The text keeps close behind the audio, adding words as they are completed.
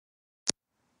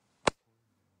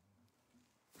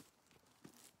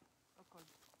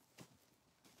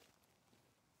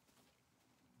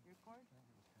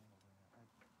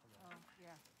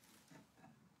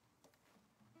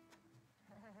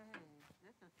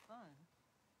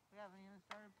haven't even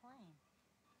started playing.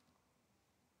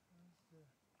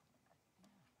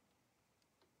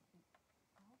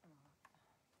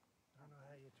 I don't know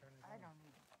how you turn it on. I don't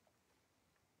need it.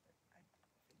 I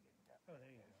figured it out. Oh,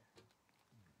 there you go.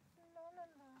 La, la,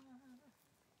 la.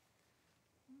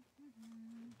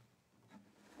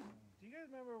 Do you guys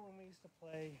remember when we used to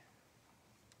play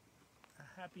a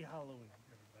Happy Halloween,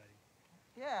 everybody?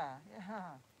 Yeah,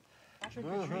 yeah. Trick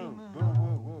or treat.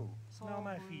 Boo-hoo. Smell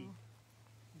my feet.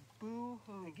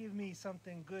 Boo-hoo. They give me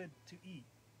something good to eat.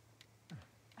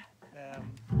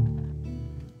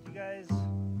 You guys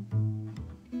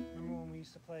remember when we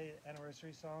used to play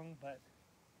anniversary song, but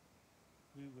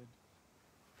we would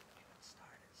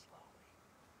start it slowly.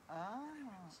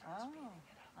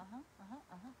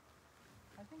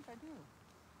 I think I do.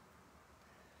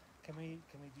 Can we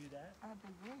do that? That'd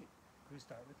be great. Can we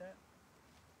start with that?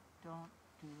 Don't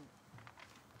do it.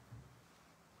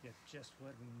 Yeah, just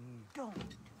what we need.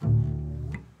 Don't.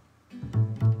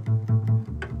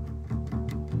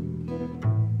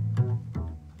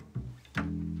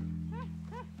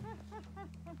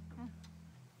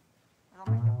 It'll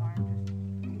make it more interesting.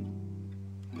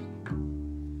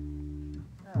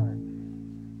 Alright.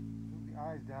 Move the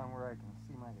eyes down where I can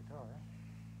see my guitar.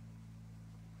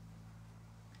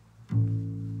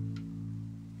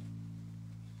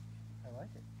 I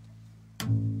like it.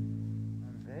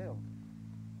 I'm veiled.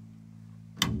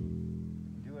 I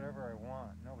can do whatever I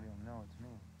want. Nobody will know it's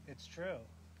me. It's true.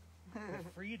 The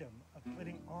freedom of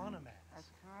putting on a mask.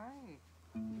 That's right.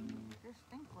 Just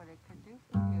think what it could do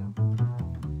for you.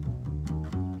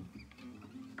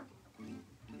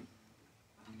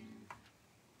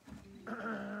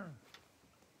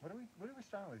 What are we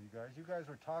starting with, you guys? You guys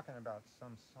were talking about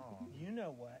some song. You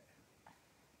know what?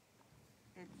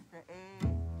 It's the A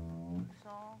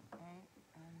song,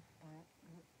 and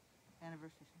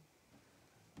anniversary song.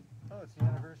 Oh, it's the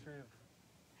anniversary of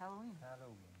Halloween.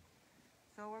 Halloween.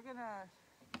 So we're gonna,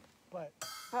 But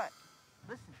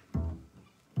listen.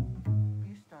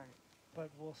 You start it. but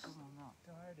we'll Oh, no.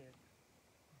 start it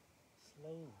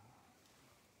slowly,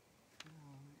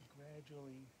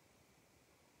 gradually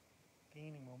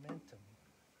gaining momentum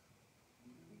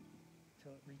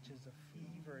till it reaches a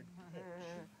fevered pitch.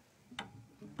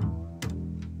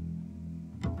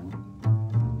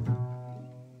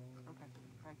 Okay,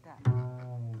 like that.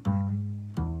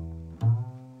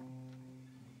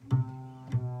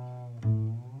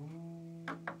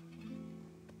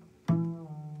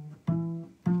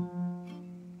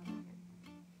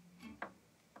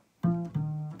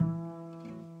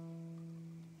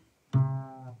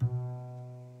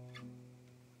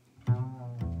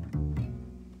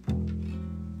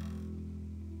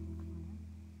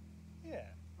 Yeah,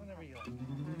 whenever you like.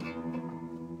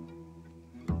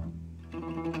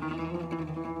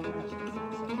 Gosh, this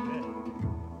sounds so good.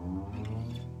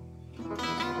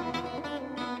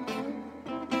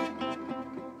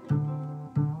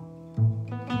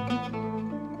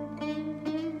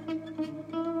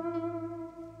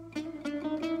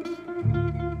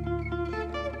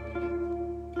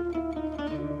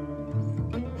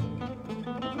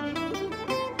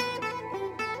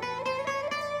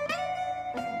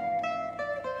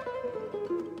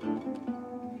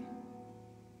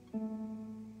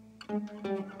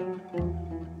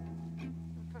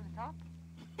 From the top?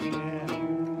 Yeah.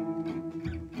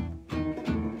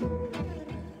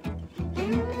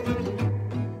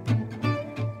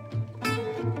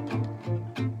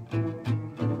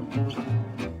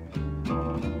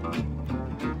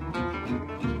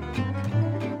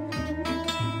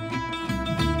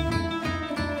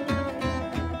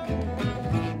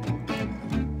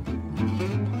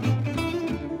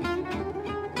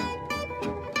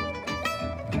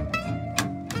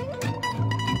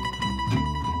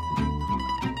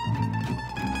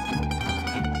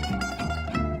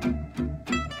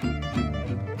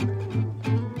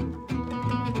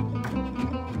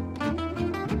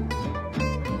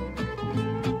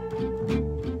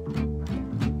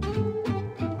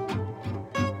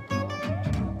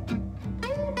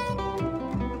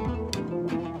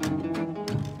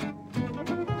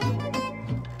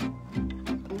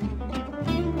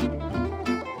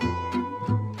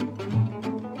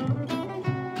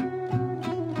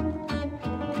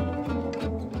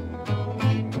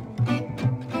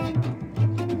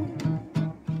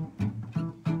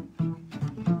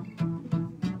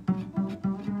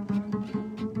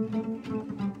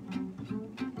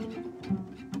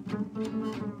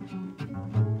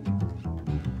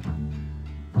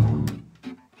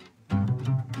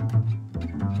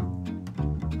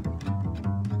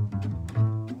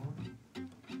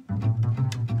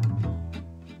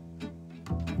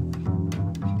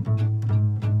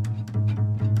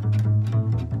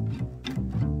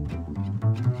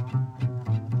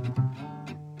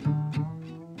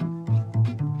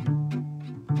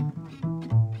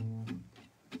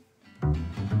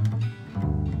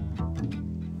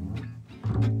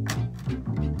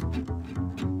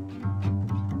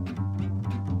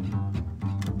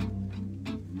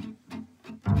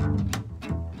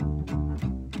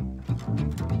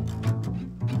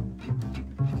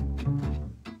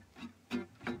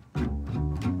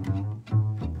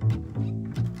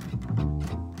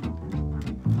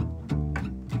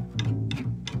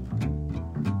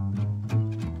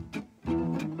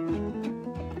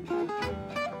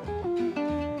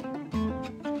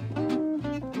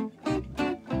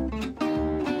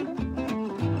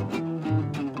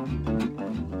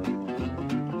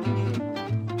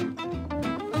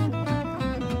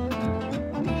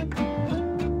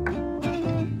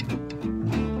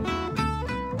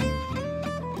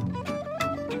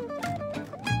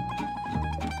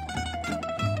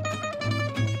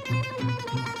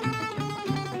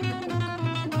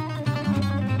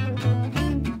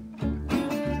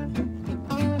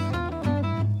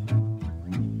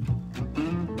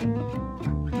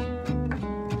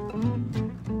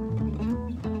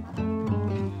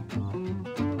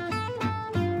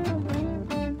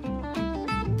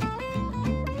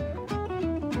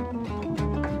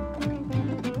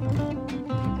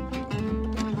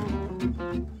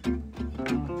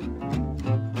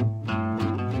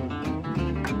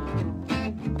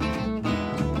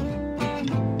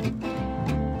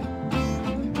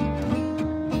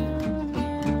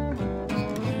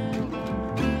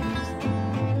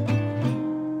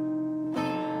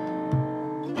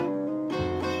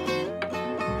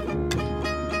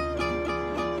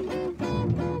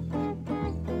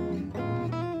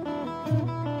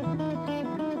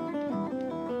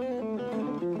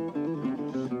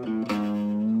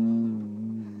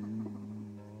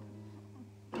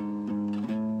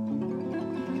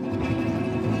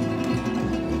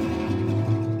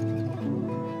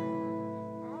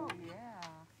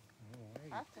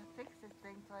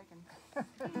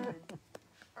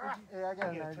 Hey, I got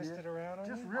an You idea. twist it around on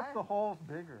Just you? rip the holes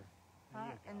bigger. Huh?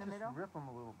 There you In the Just middle? rip them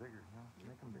a little bigger. No,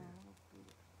 make them bigger. No.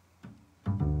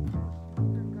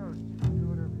 Your ghost. You can do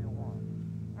whatever you want.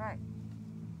 Right.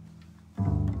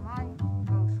 My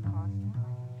ghost costume.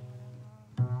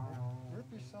 Rip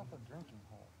yourself a drinking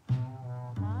hole.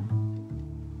 Huh?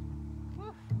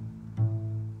 Whew.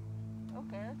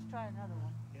 Okay, let's try another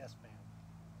one. Yes, ma'am.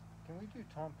 Can we do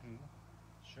Tom P?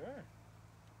 Sure.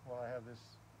 While I have this.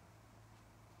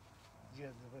 You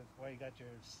got, why you got your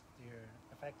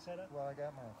effects set up? Well, I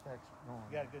got my effects going.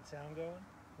 You got a good sound going?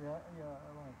 Yeah, I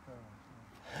like those.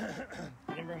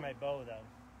 I didn't bring my bow though.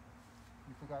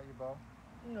 You forgot your bow?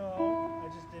 No, I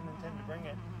just didn't intend to bring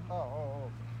it. Oh.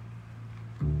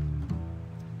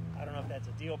 I don't know if that's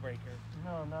a deal breaker.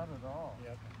 No, not at all.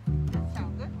 Yep. That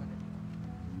sound good with it.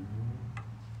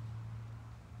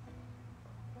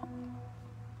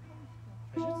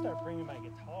 I should start bringing my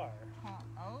guitar.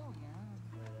 Oh, yeah.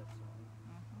 To play that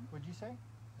song. What'd you say?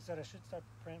 I said I should start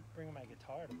bringing my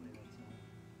guitar to play that song.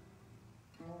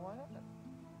 Well, why not?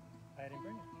 I didn't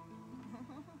bring it.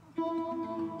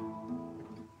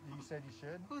 You said you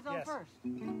should? Who's on Yes. first?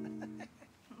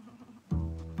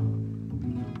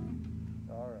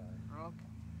 All right. Okay.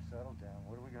 Settle down.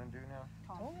 What are we going to do now?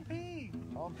 Tom P.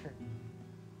 Tom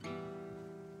P.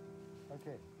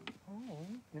 Okay. Oh,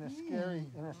 In a scary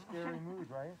mood,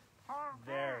 right?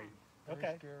 very. Very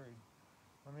Okay. scary.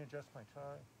 Let me adjust my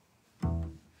tie.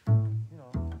 You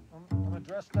know, I'm a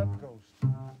dressed up ghost. So,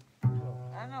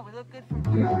 I don't know, we look good from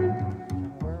here.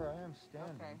 and where I am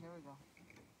standing. Okay, here we go.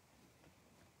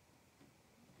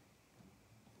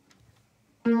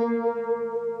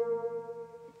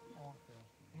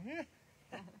 Okay.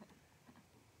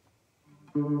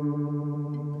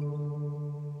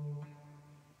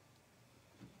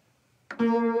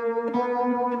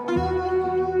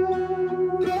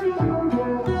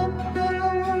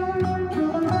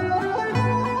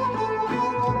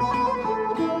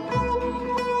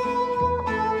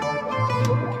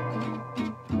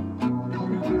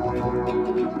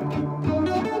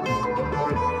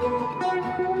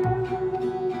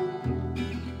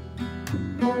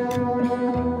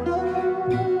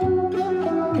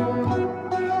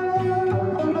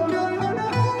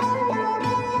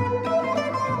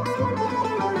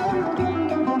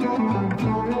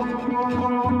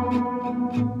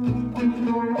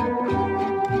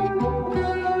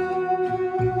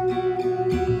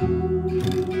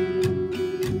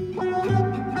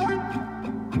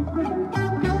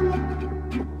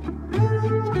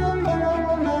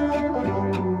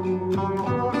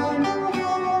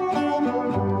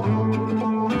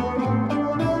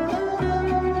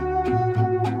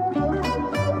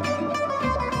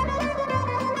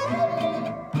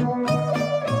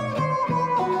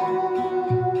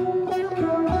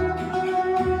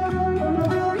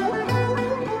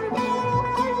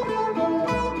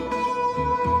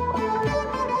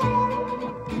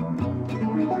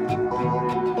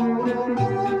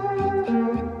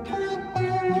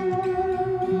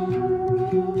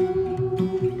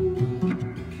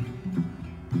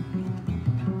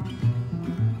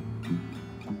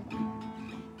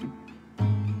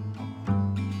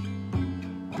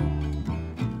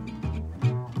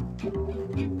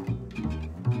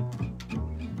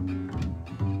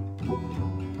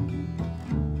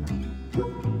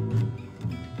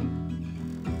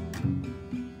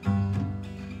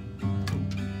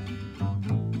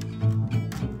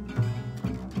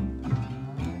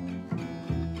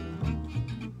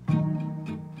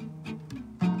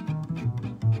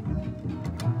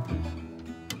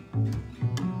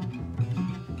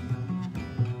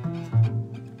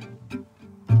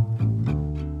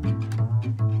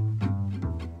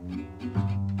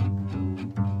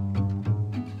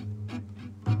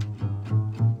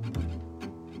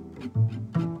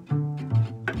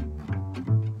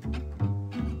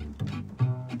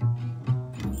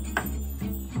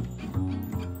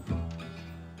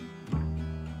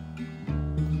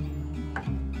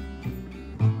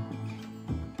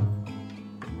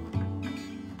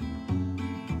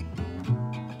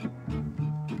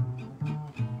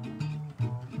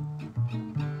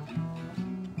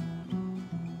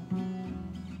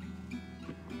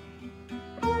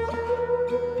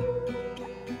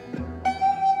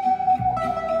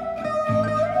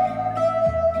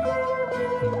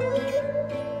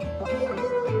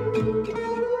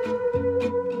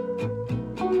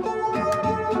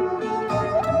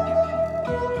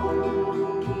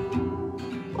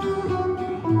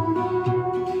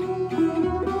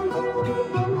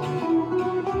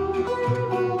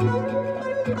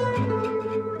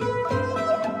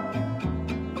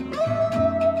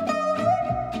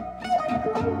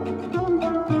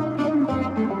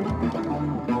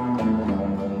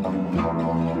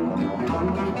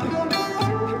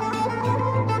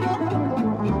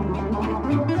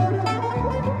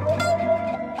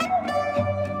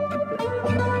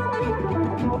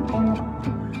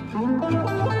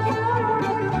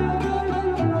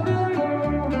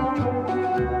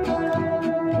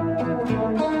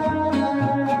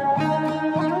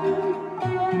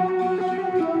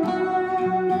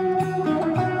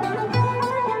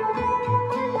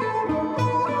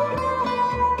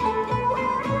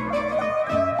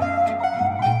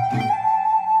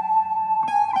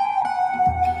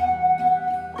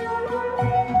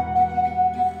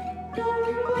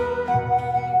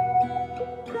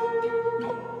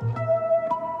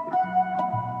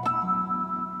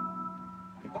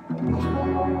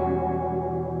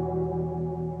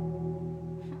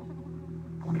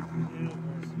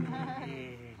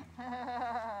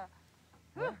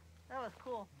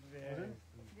 cool. Very.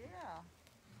 Yeah.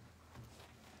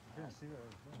 I didn't see what I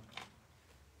was doing.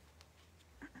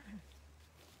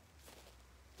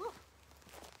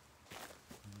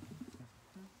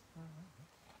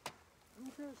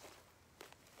 Just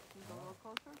You go a little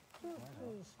closer?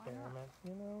 an experiment,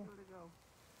 you know? Where'd it go?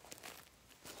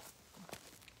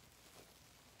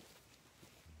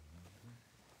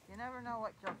 You never know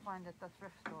what you'll find at the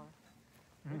thrift store.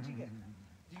 What'd you get?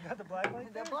 You got the black light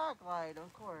The there? black light,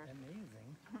 of course.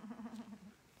 Amazing.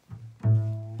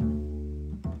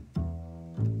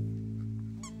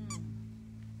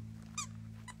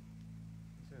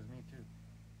 It says me too.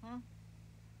 Hmm?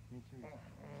 Me too.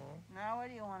 Now what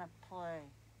do you want to play?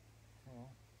 Oh.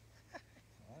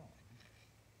 Oh.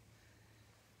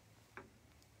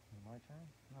 My turn?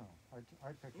 No. I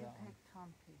picked You that one. pick Tom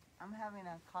P. I'm having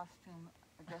a costume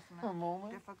A adjustment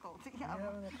moment. difficulty. You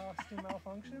having a costume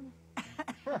malfunction?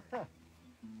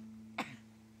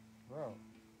 Well,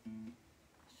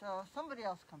 So somebody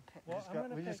else can pick. Well, I'm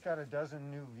gonna we pick- just got a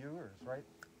dozen new viewers right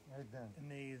then.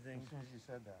 Amazing. As soon as you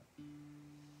said that.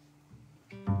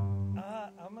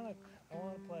 I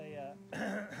want to play,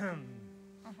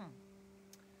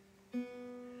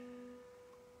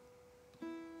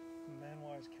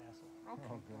 Manoir's Castle. Okay.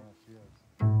 Oh gosh, yes.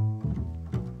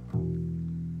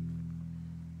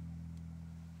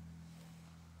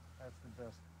 That's the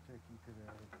best pick you could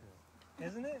ever pick.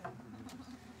 Isn't it?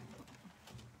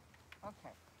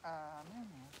 Okay. It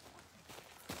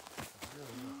really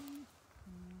is.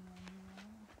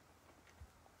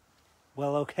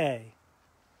 Well, okay.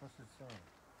 What's it saying?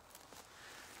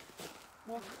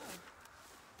 Well,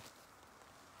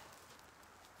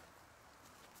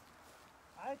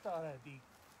 I thought I'd be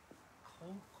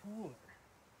cooler,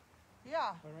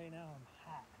 yeah, but right now I'm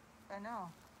hot. I know.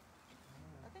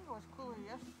 I think it was cooler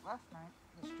last night.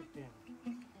 Let's strip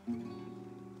down.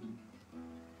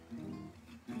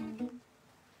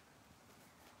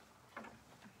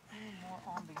 More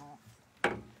ambient.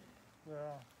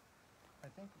 Well, I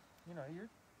think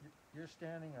you're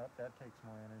standing up. That takes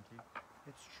more energy.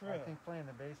 It's true. I think playing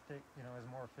the bass is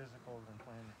more physical than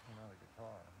playing the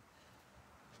guitar.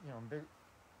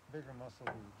 Bigger muscle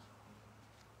groups.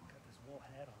 Got this wool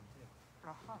hat on too.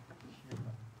 Uh-huh.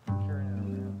 You're carrying it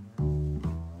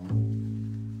around.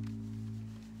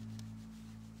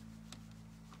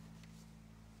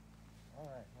 All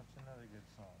right, what's another good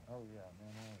song? Oh yeah,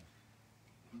 man.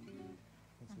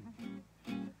 Let's see.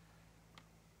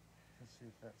 Let's see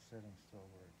if that setting still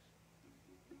works.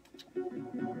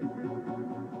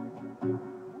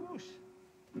 Whoosh!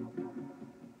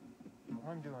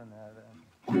 I'm doing that.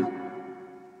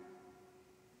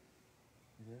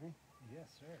 You ready? Yes,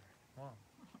 sir. 1,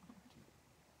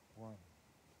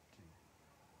 2,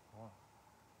 1,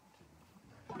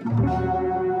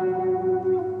 2.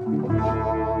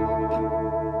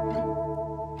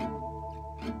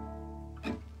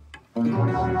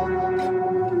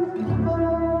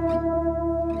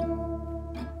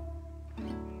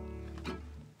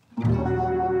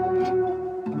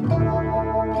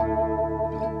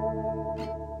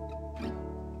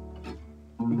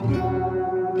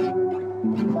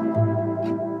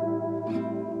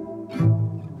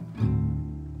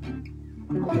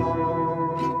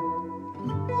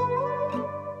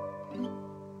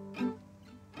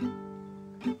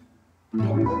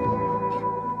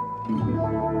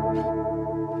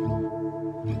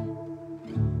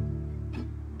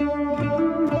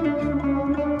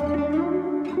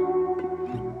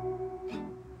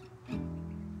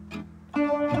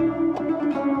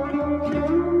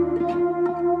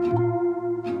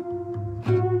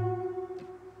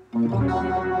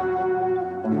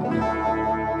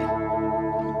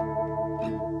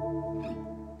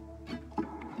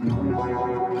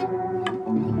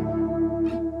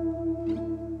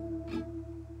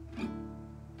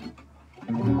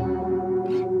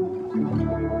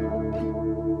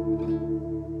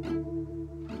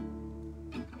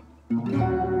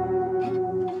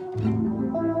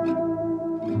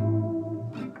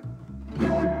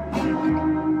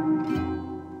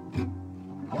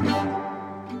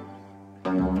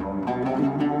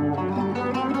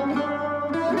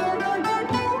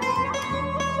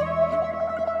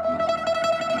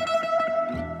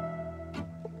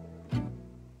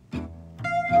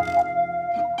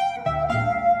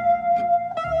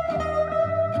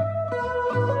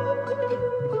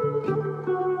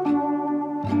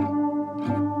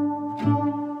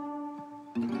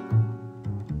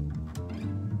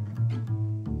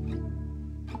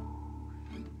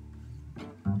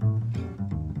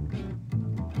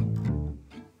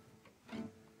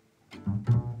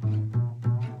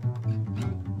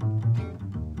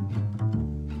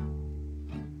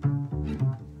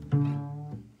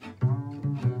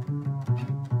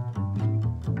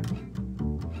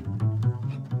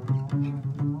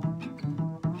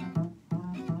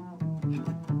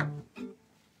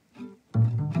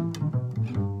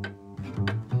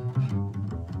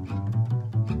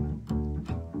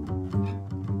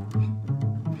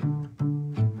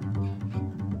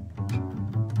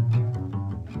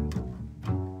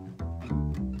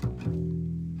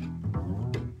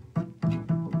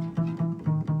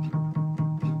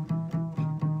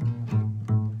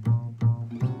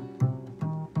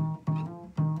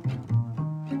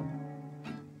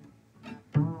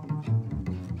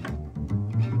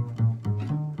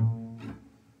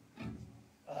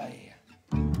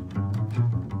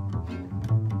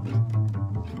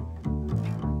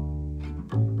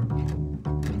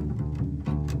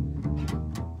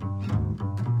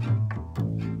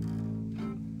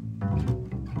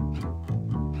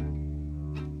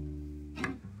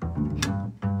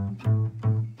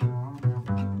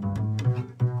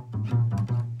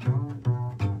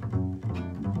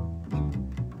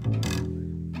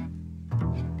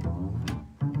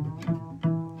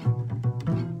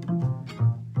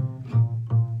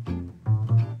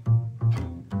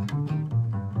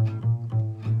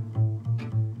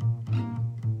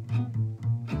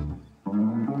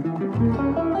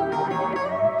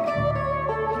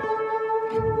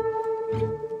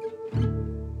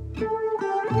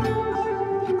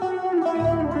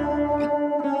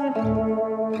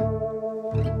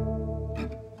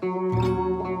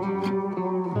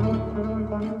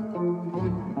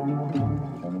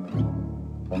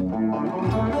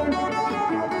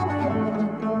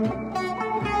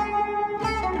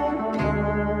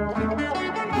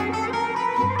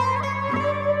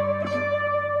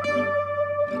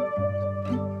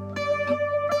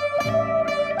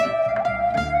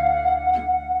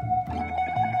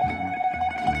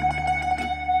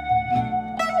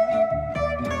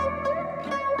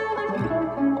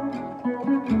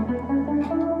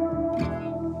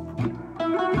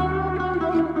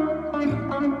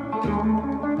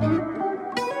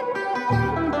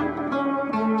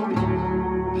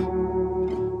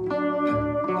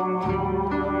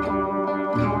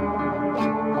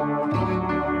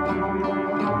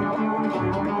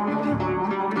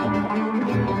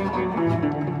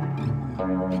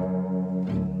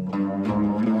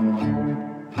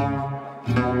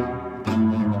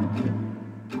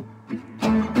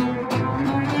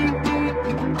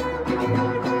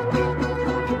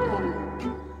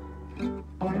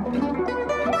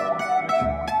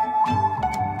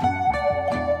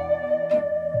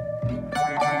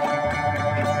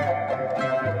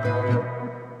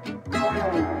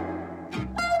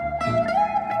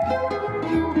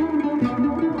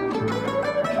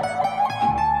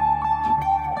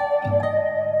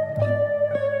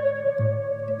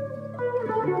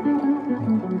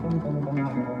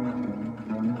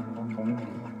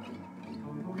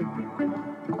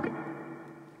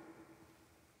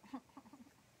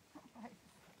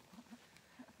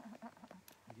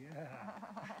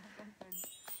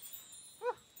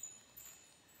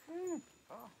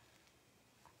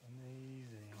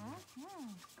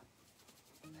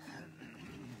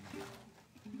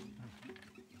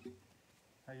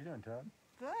 you doing, Todd?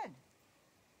 Good.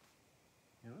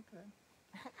 You look good.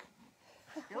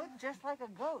 You look just like a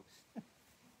ghost.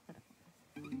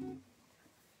 With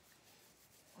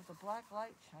a black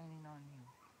light shining on you.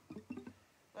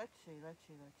 Let's see.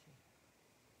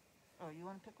 Oh, you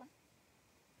want to pick one?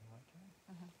 My turn?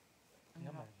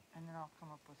 And then I'll come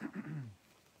up with something.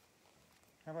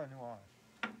 How about New Orleans?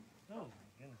 Oh, my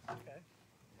goodness. Okay.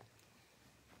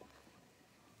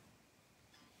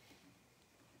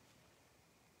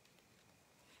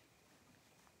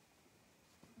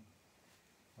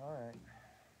 All right.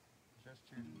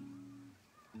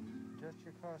 Adjust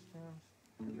your costumes.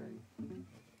 Get ready.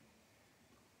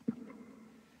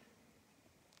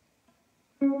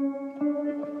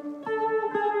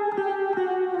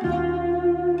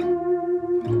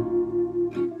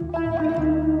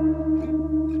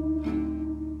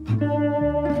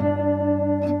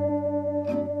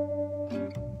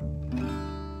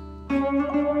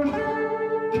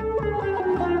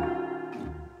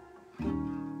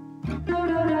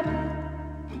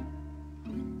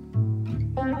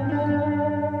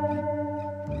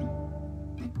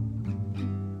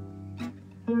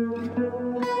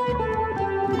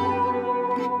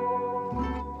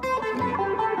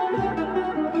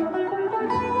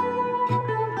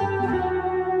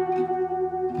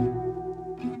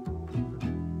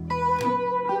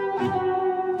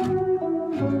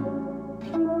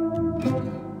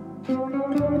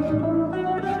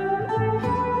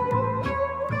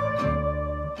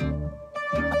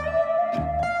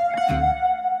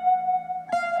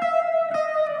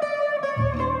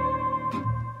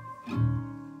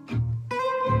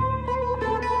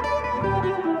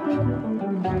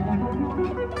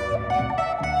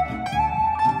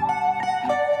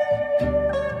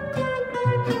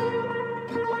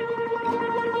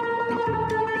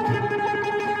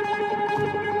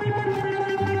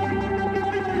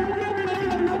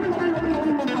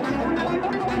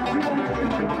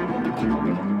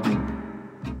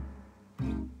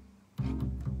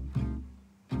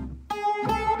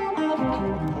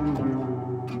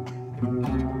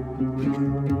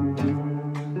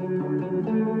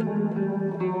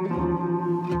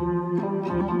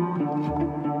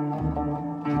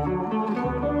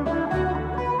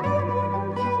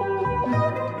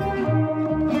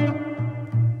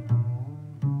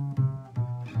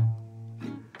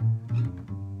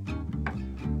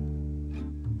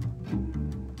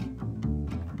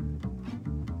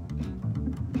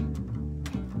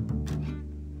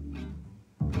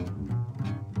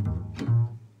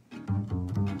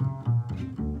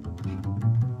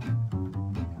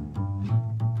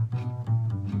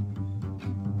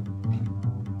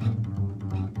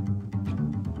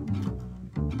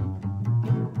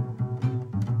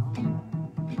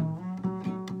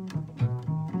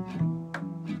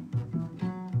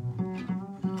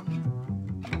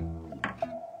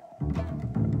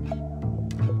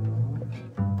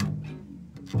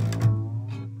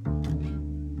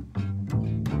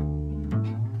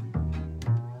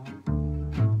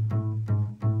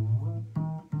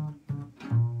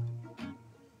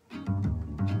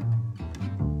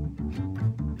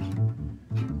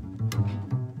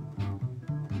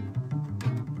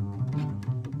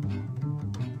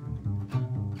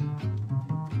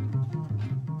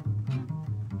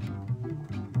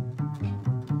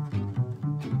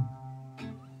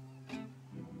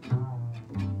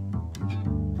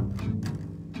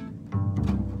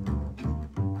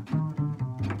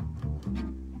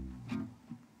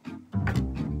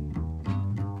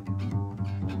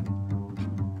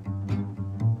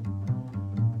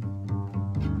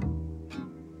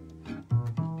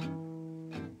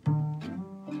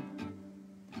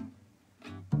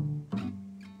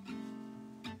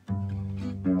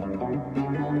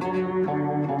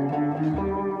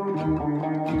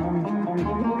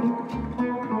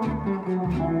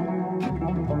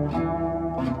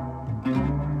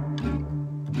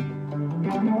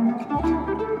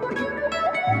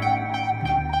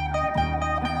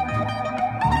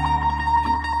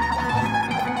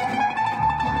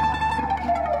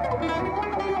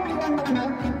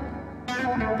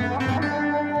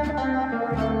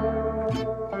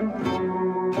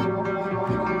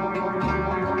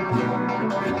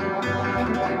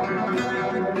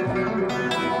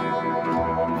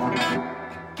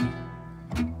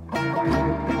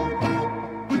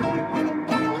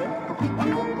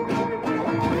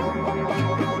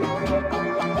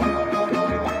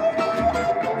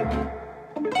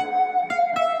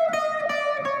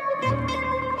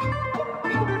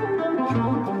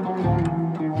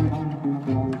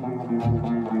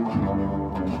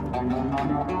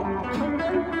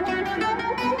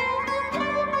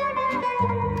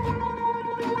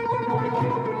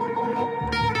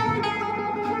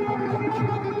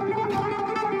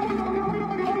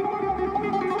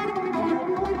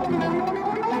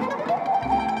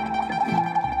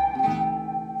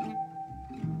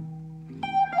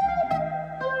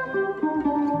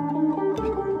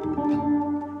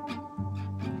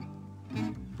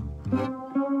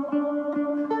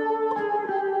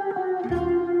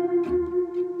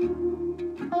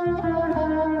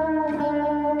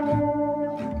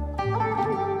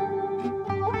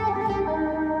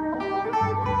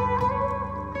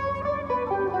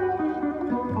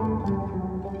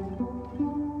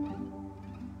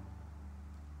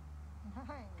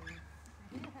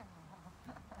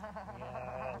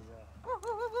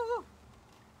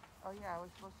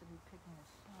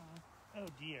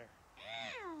 deer.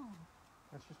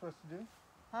 What's you supposed to do?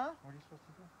 Huh? What are you supposed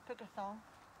to do? Pick a song.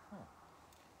 Oh,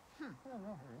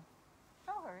 no hurry.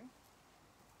 No hurry.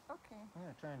 Okay. I'm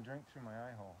gonna try and drink through my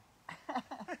eye hole.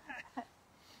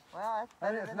 Well, that's I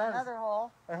mean, better it's than not as- another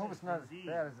hole. I hope it's not as Indeed.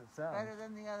 bad as it sounds. Better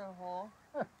than the other hole.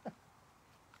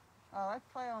 Oh, let's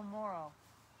play on Moro.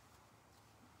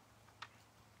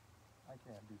 I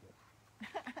can't do that.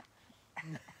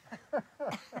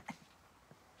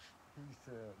 He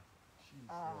said. She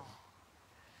Oh. said.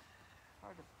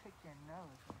 Hard to pick your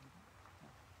nose.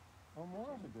 Oh,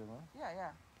 Moro's a good one. Yeah,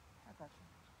 yeah. I got you.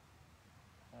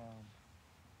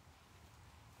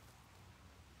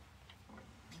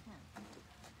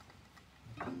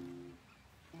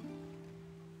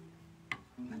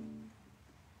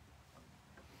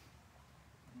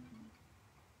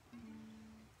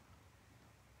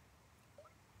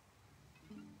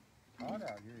 Hot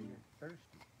out here, you get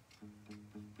thirsty.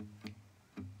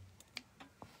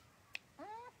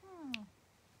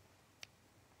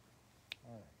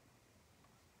 All right.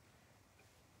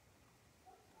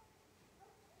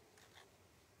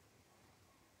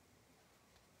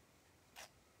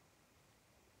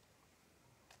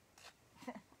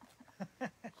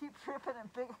 Keep tripping and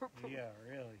bigger. Yeah,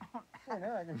 really. Hey,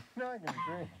 now I can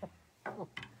drink.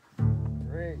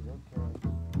 Great, okay.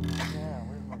 Now,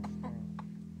 where's my spoon?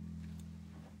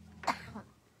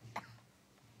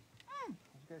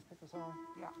 Did you guys pick a song?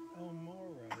 Yeah. Oh,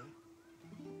 Moro.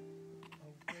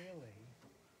 Oh, really?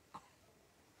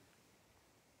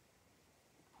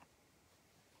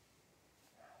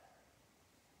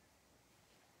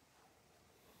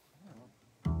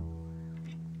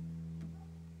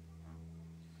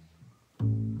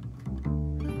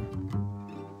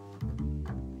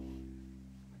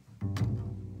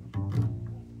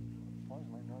 As long as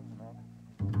my nose is not.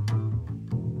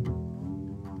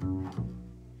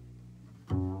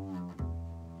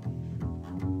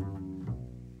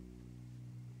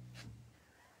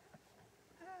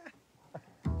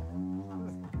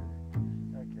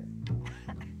 Okay.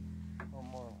 One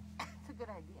more. It's a good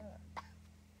idea.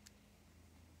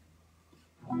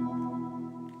 No, I'm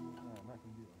not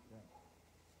gonna do it like that.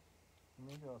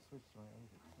 Maybe I'll switch to my other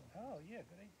guitar. Oh, yeah,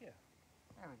 good idea.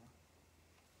 There we go.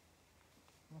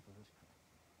 Enough of this crap.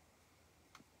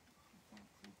 I can't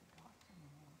see the dots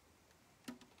anymore.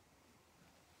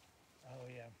 Oh,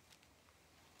 yeah.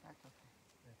 That's okay.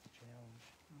 That's a challenge.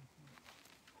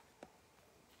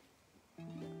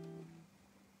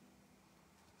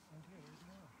 Oh, dear, where's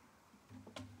Moro?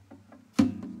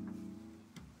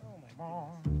 Oh, my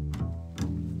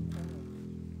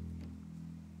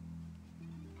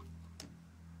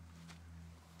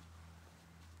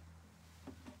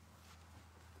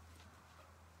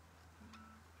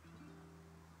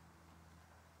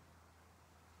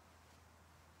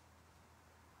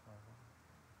goodness.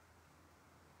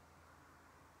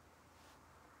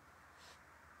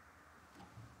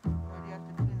 So do you have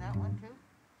to tune that one too?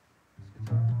 This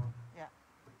guitar? Yeah.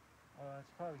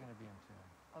 It's probably gonna be in tune,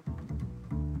 Okay.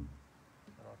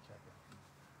 but I'll check it.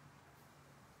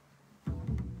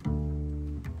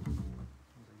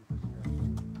 Seems like it's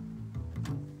scratched.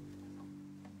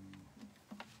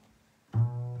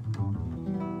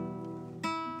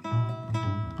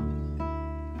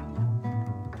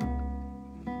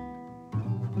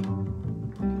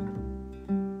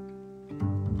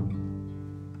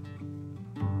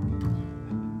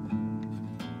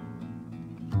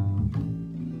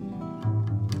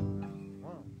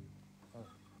 Wow. Oh,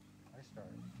 I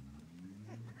started.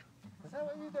 Is that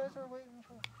what you guys are waiting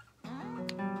for?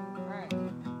 Right.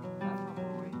 That's what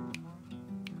we're waiting for.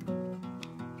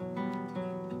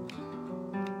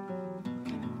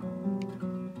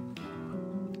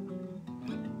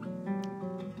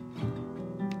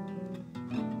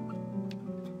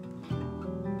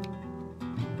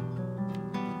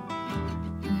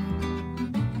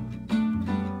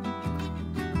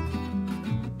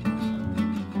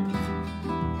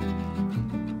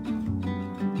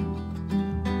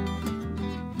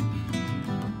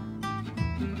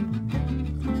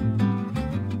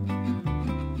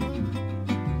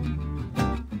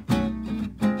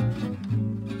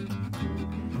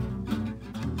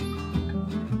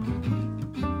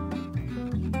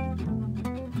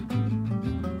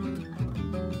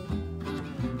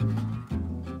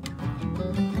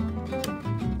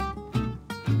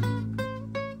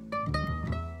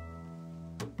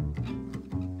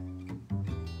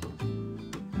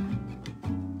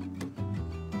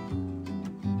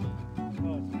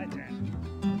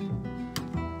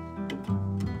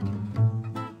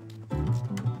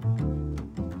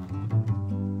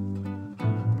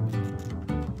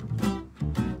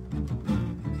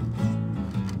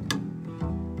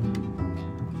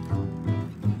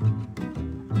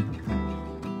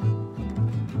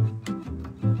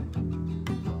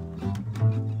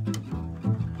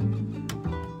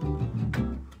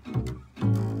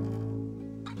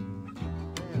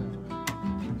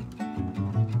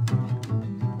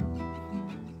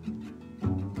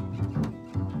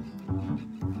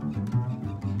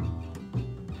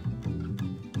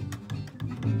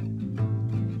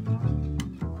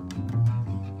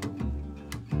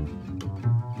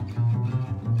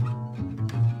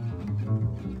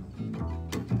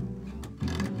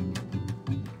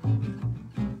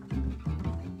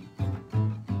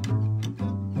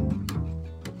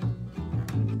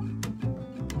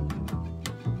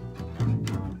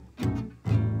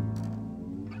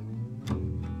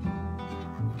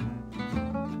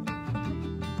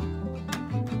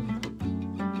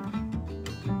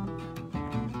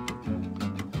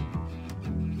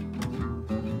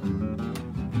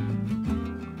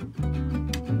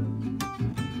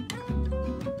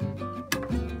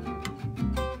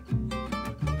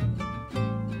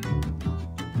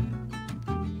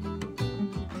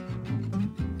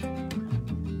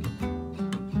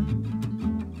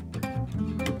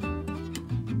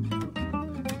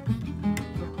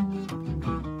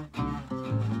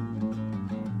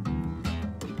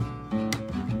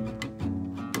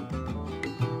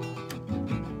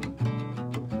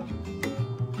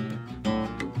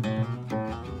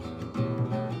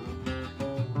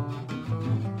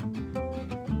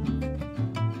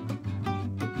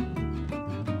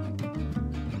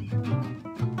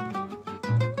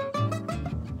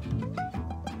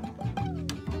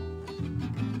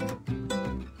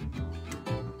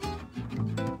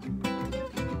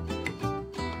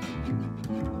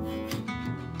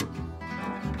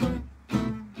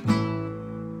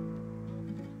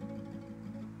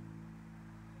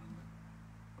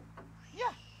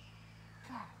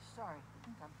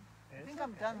 I think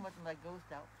I'm done with my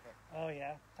ghost outfit. Oh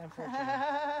yeah, time for a change.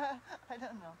 I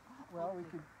don't know. Well, we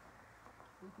Okay.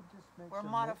 could just make We're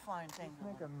some modifying things. Just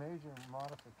make a major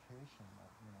modification,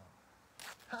 you know.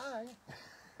 Hi.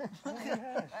 Oh my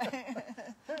gosh.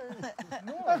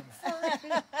 I'm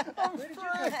free. I'm Where did you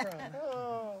free. come from?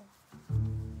 Oh.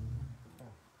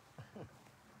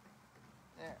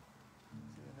 There.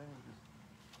 See, and then you just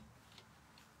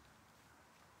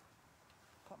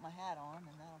Put my hat on,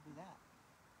 and that'll be that.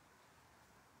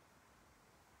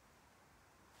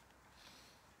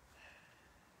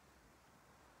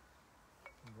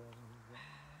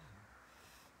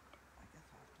 I guess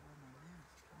I'll have to wear my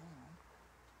mask now.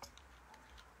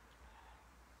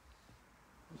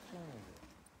 Whose turn is it?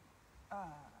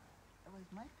 It was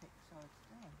my pick, so it's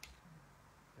done.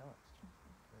 Dylan's.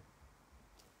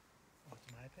 Oh, it's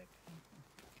my pick.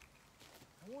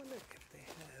 I wonder if they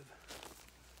have.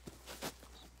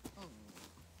 Oh.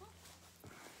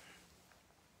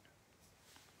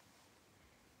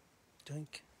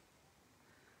 Drink.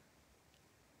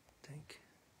 Drink.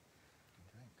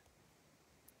 Drink.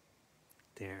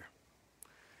 There.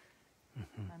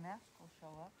 My mask will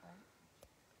show up, right?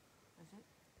 Is it?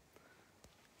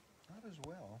 Not as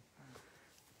well.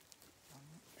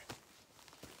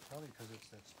 Probably because it's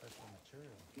that special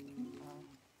material.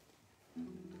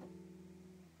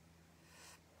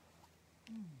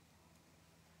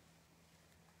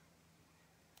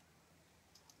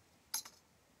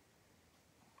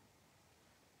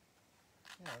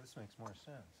 Yeah, this makes more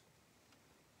sense.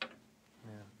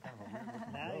 Yeah, kind of a weird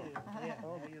looking Now you, goat.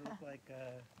 now you look like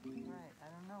a Right, I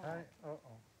don't know.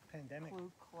 Uh-oh. pandemic. Ku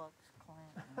Klux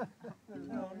Klan. There's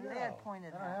No, no They ears. had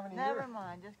pointed I don't out. have any Never ears.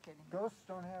 mind, just kidding. Ghosts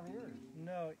don't have ears.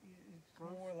 No, it's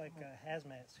more like a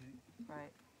hazmat suit.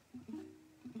 Right.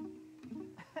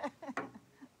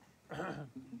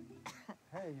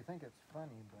 Hey, you think it's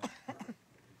funny, but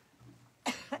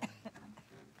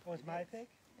Oh, it's my pick?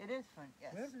 It is fun,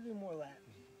 yes. We have to do more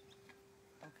Latin.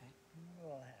 Okay.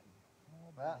 More Latin.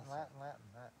 Latin, Latin, Latin,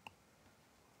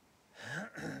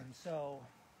 Latin. So,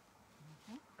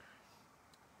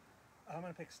 I'm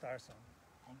going to pick Star Song.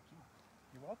 Thank you.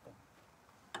 You're welcome.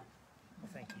 Well,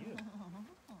 thank you.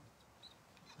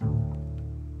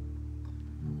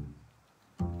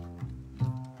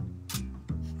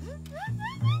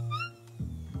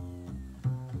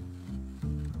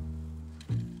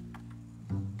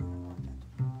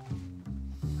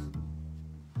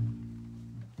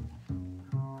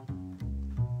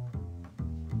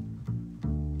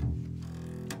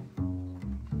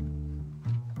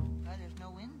 Oh, there's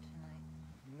no wind tonight.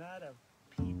 Not a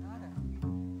peep. Not a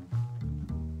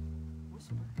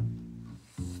whisper.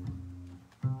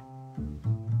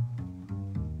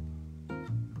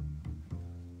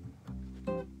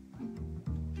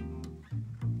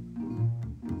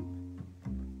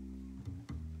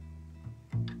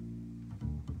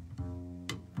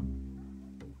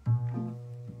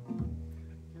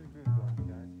 You're good going,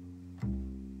 guys.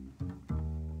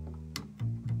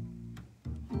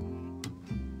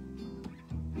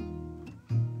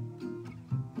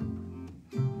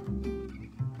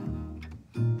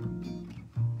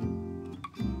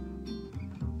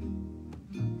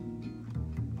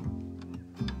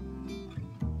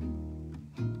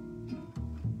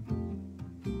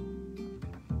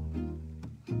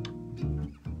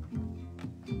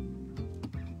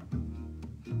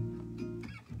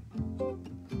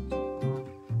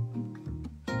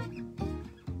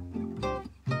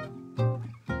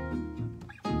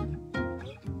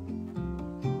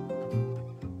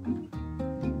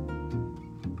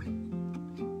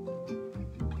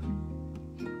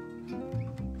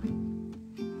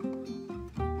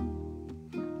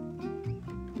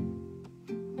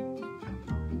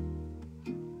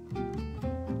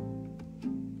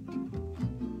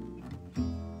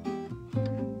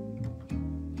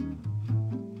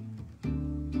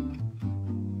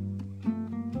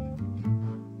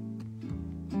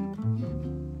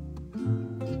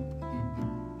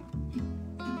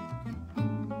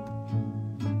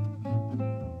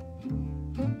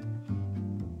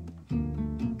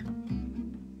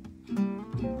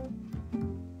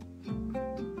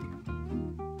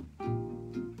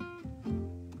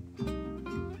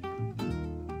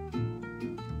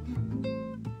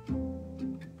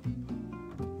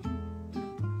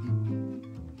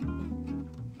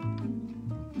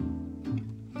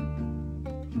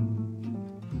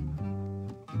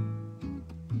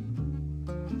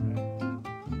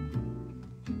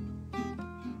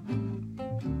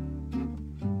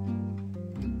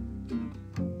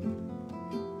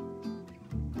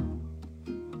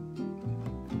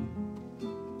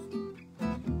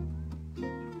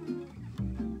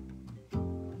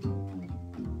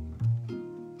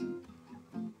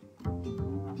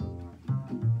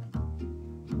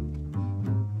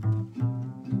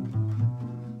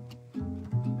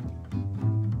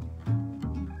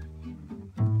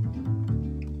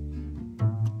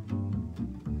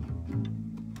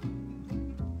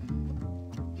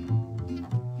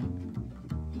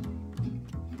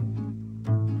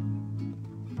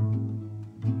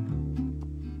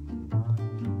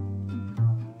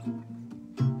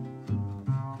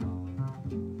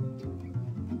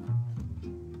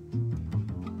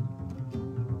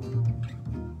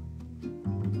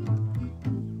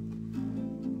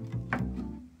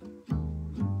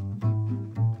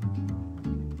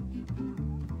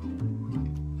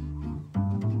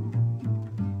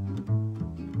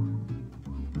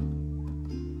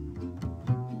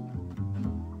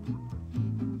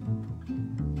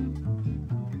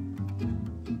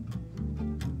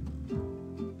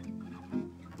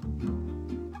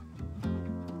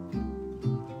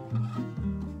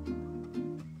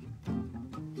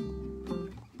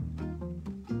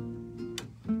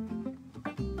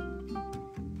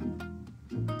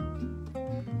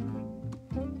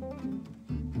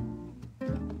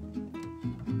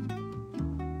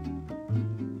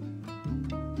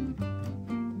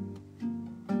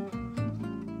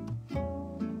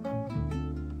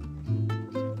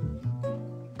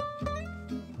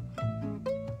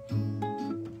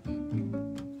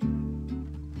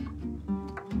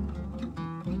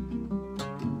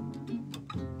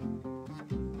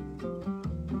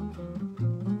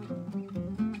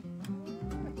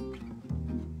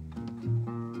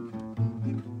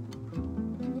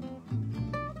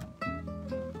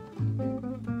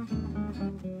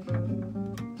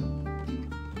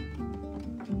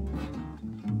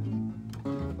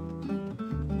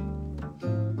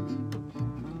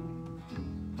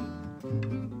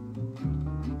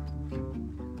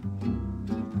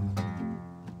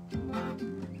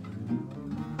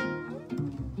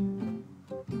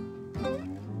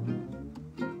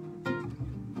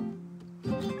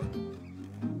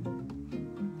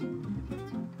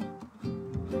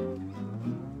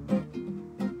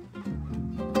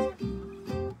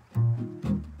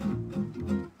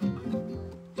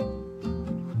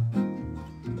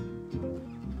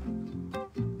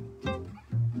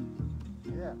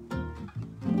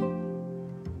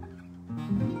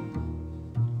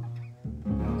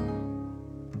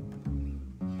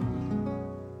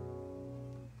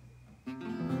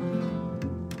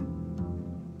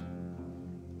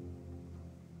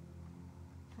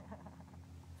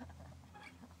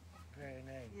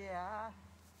 Yeah.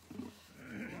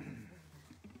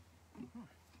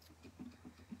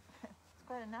 It's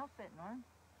quite an outfit, Norm.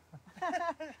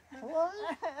 What?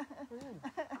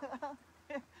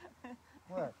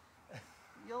 What?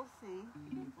 You'll see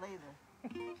later.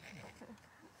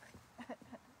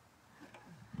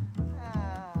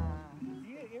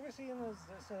 You ever seen those?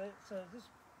 So this,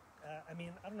 I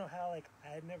mean, I don't know how. Like,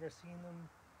 I had never seen them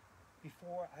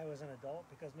before I was an adult,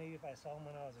 because maybe if I saw them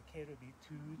when I was a kid, it would be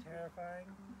too terrifying.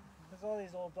 There's all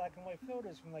these old black and white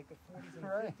photos from like the 40s and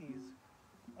Right. 50s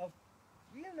of,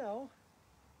 you know,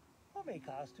 homemade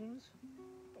costumes,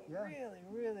 but Yeah. really,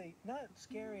 really not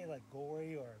scary, like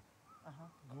gory or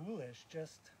ghoulish,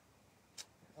 just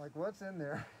Like, what's in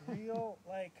there? real,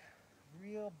 like,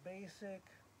 real basic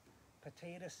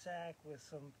potato sack with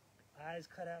some eyes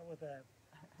cut out with a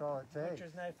That's all it takes.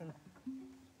 butcher's knife. And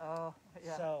Oh,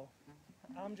 yeah. so,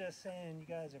 I'm just saying, you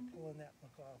guys are pulling that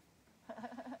look off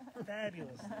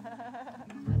fabulously.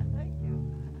 Thank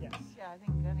you. Yes. Yeah, I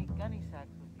think gunny sacks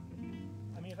would be good.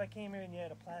 I mean, if I came here and you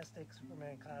had a plastic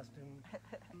Superman costume,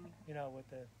 you know, with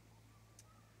the,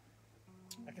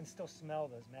 I can still smell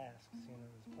those masks, you know,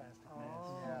 those plastic masks.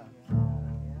 Oh, Yeah. yeah.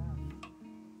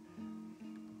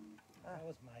 That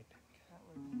was my pick.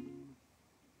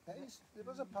 That was. It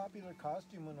was a popular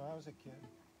costume when I was a kid.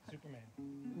 Superman.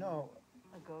 No,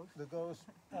 A ghost? the ghost,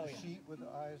 Oh, the yeah. sheet with the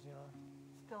eyes, you know.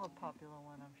 Still a popular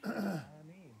one, I'm sure. I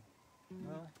mean,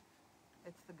 No?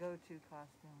 It's the go-to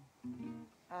costume.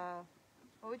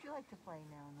 What would you like to play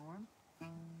now, Norm?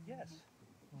 yes.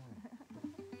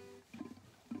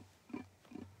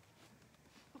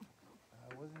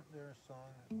 Wasn't there a song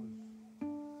that was...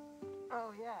 Oh,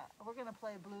 yeah. We're going to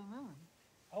play Blue Moon.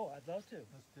 Oh, I'd love to,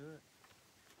 Let's do it.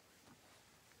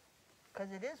 Because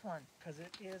it is one. because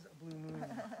it is a blue moon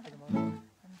for the month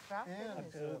In fact, And it of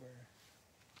is. October.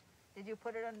 Did you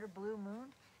put it under Blue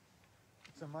Moon?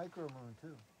 It's a micro moon,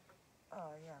 too.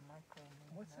 Oh, yeah, micro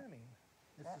moon. What's that mean?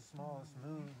 It's That- the smallest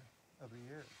moon of the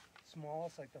year.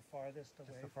 Smallest, like the farthest It's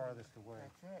away. the farthest away.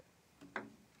 That's it.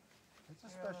 It's a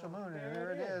You're special a- moon, and There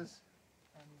there it it is. is.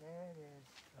 And there it is.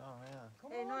 Oh, man.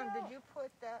 Come Hey, on Norm, out. did you put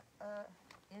that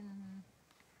in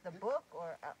the book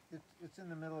or out? It's in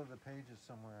the middle of the pages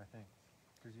somewhere, I think.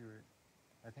 Because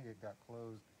I think it got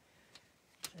closed.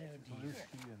 Oh, There's a dear. loose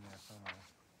key in there somewhere.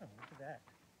 Oh, look at that.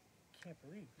 Can't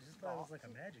believe. I just thought it was like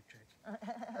a magic trick.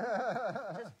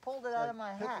 Just pulled it out of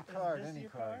my pick hat. a card, Is this any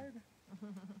your card.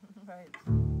 Right.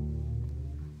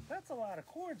 That's a lot of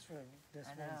chords for this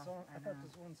I one know, song. I I thought know.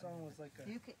 this one song was like a.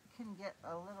 You can get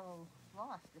a little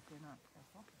lost if you're not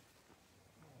careful.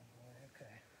 Oh boy,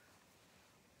 okay.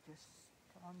 Just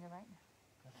telling you right now.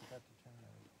 I forgot to turn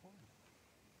that record.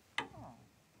 Oh.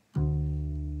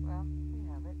 Well, we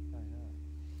have it. I know.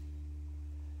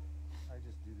 I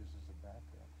just do this as a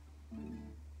backup.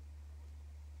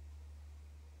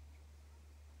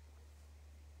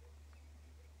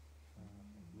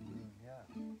 Blue moon, yeah.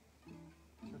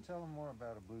 So tell them more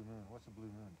about a blue moon. What's a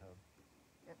blue moon, Toad?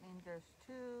 It means there's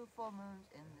 2 full moons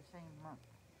in the same month.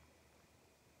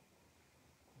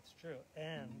 It's true.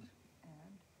 And,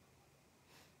 And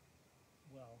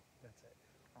well, that's it.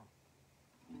 Oh.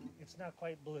 It's not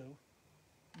quite blue.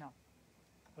 No.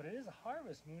 But it is a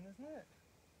harvest moon, isn't it?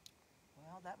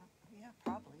 well, yeah,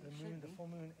 probably The it moon, should the be. full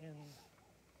moon in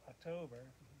October.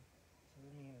 So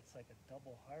I mean, it's like a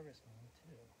double harvest moon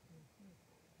too,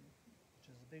 which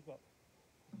is a big one.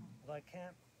 Well, I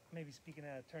can't. Maybe speaking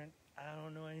out of turn, I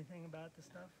don't know anything about this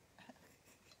stuff.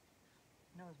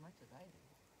 Know as much as I do.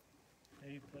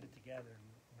 Maybe put it together and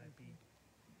it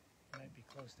might be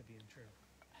close to being true.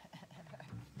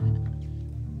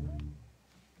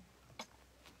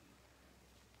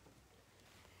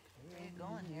 Where you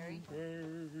going, Harry?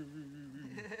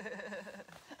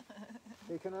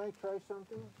 Hey, can I try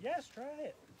something? Yes, try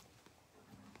it.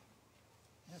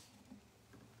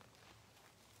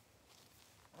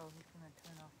 Oh, he's gonna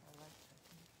turn off our lights, I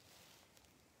think.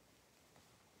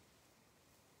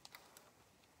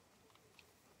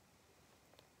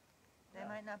 They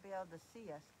might not be able to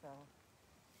see us, though.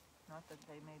 Not that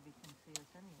they maybe can see us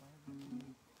anyway.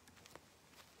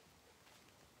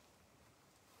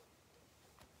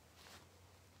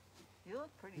 You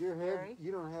look pretty Your scary. head,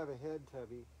 you don't have a head,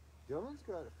 Tubby. Dylan's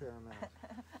got a fair amount.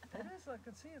 It is. I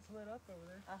can see it's lit up over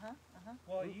there. Uh-huh.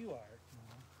 Well, you are.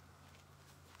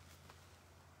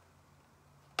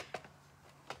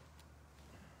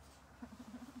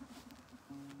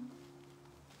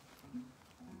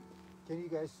 Can you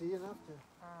guys see enough to...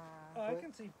 Oh, I What?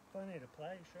 can see plenty to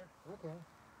play. Sure. Okay.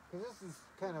 Because this is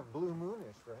kind of blue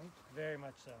moonish, right? Very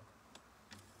much so.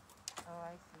 Oh,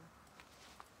 I see.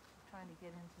 I'm trying to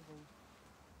get into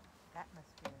the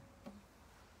atmosphere.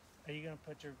 Are you gonna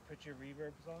put your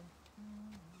reverbs on?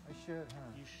 I should,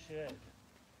 huh? You should.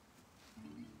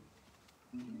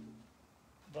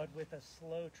 But with a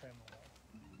slow tremolo.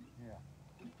 Yeah.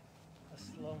 A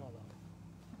slow molo.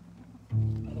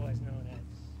 Otherwise known as,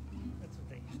 that's what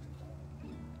they used to call it.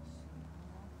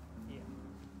 Yeah.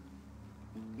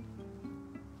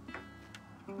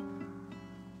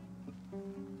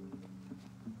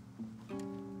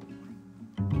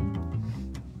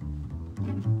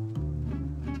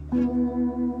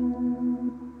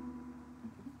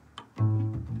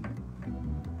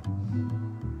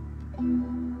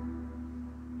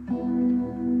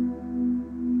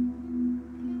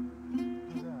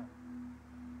 Who's that?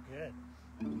 Good.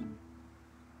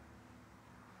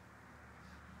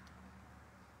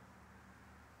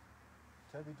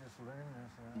 Tubby just learned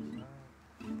this last night.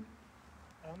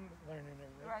 I'm learning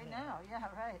it Right now, yeah,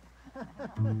 right.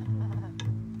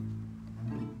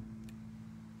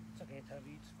 It's okay,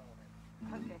 Tubby, it's fine.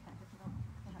 Okay,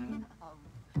 I'll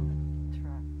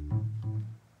try.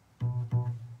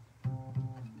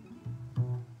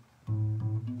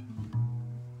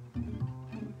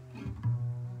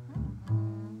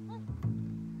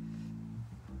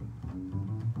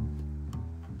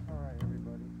 All right,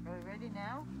 everybody. Are we ready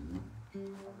now? Are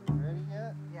we ready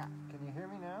yet? Yeah. Can you hear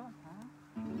me now? Huh?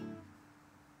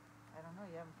 I don't know,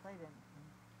 you haven't played anything.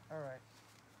 All right.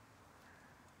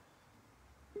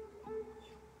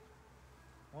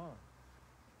 1,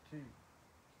 2,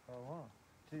 1,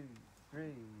 2,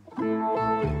 3.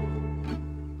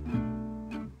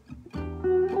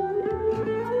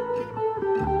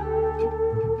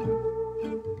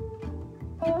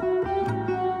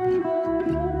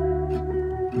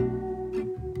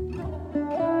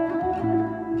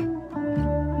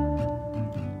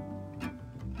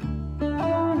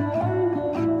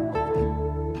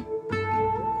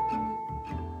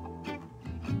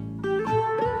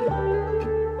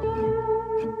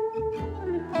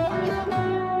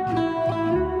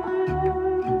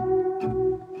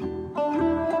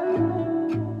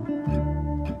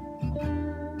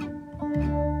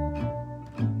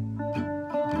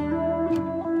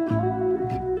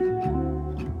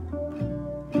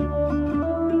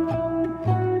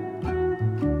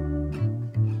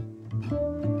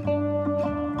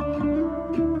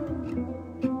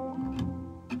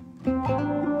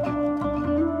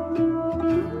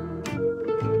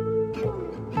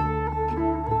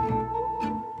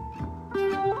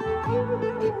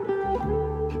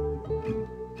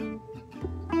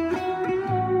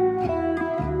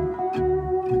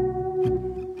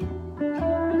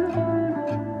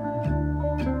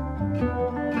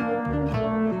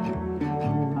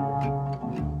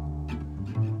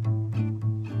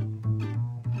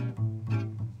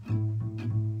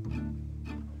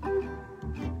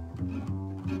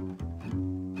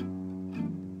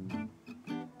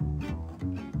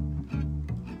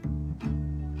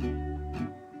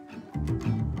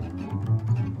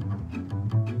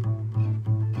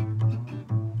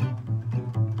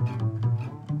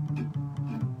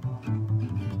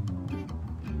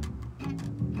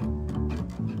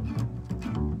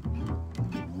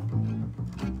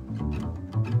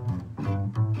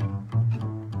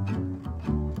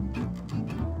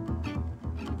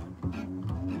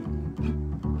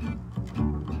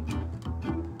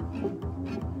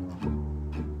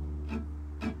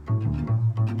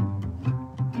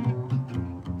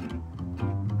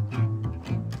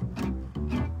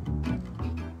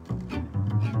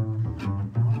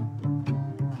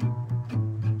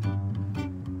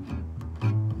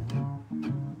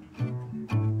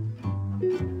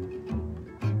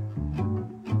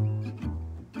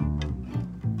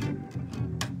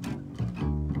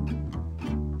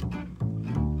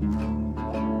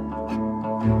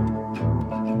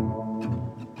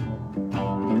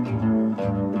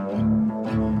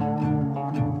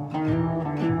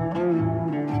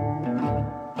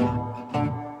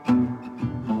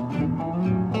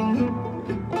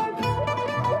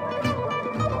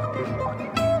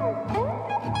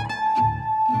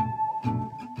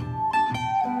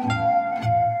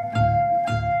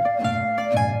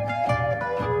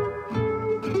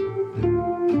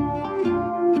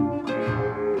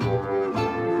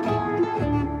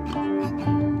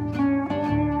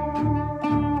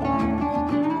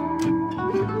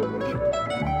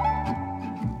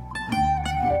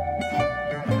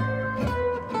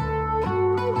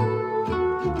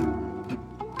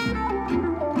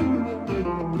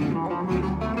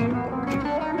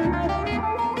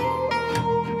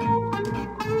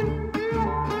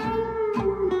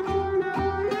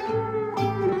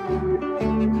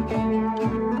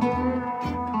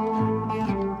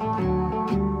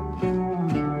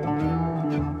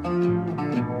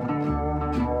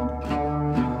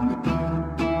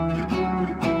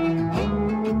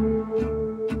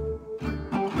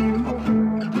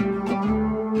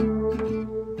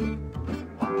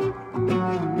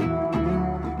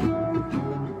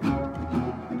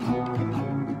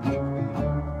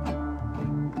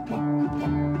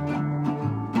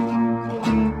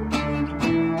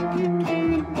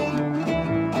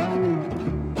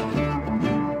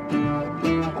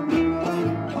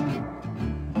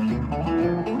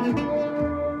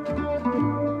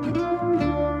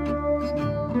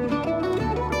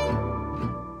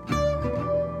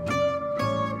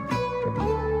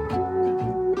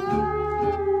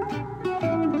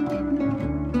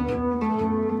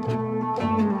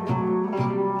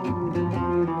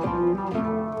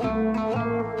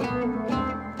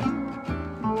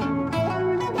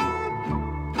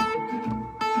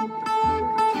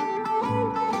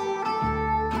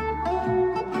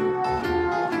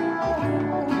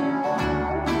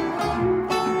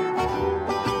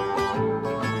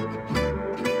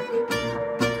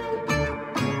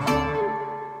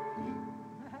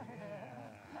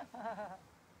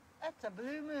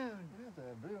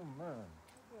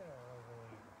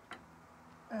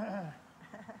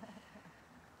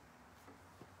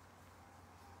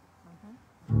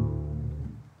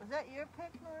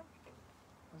 right, Norm?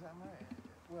 Was that my?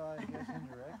 Well, I guess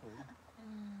indirectly.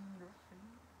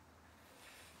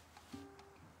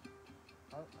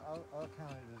 I'll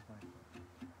count it as my foot.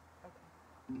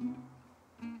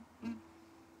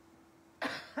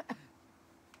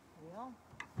 Well,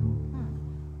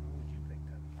 What would you pick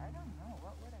up? I don't know.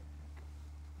 What would I pick?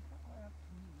 It's not right up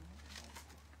to me.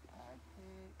 I'd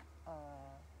pick,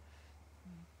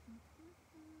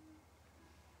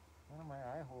 One of my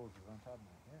eye holes is on top of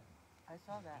my head. I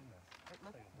saw that. Yeah. It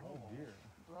looked Like a Oh blowhole. dear.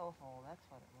 blowhole. That's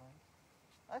what it was.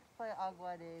 Let's play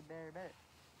Agua de Berber.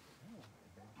 Oh,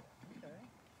 okay.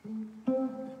 Do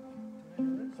I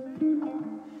know this thing?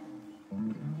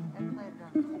 And play it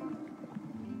on the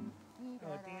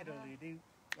Oh, diddly-doo.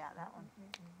 Yeah, that one.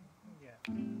 Yeah.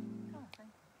 Oh,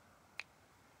 thank you.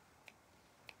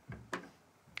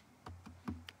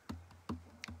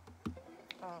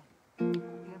 Oh, you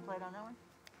gonna play it on that one?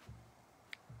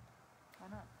 Why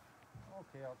not?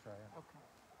 Okay, I'll try it. Okay.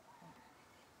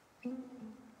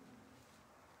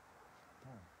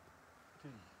 1, 2,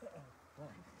 1,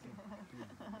 2,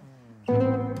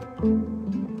 3.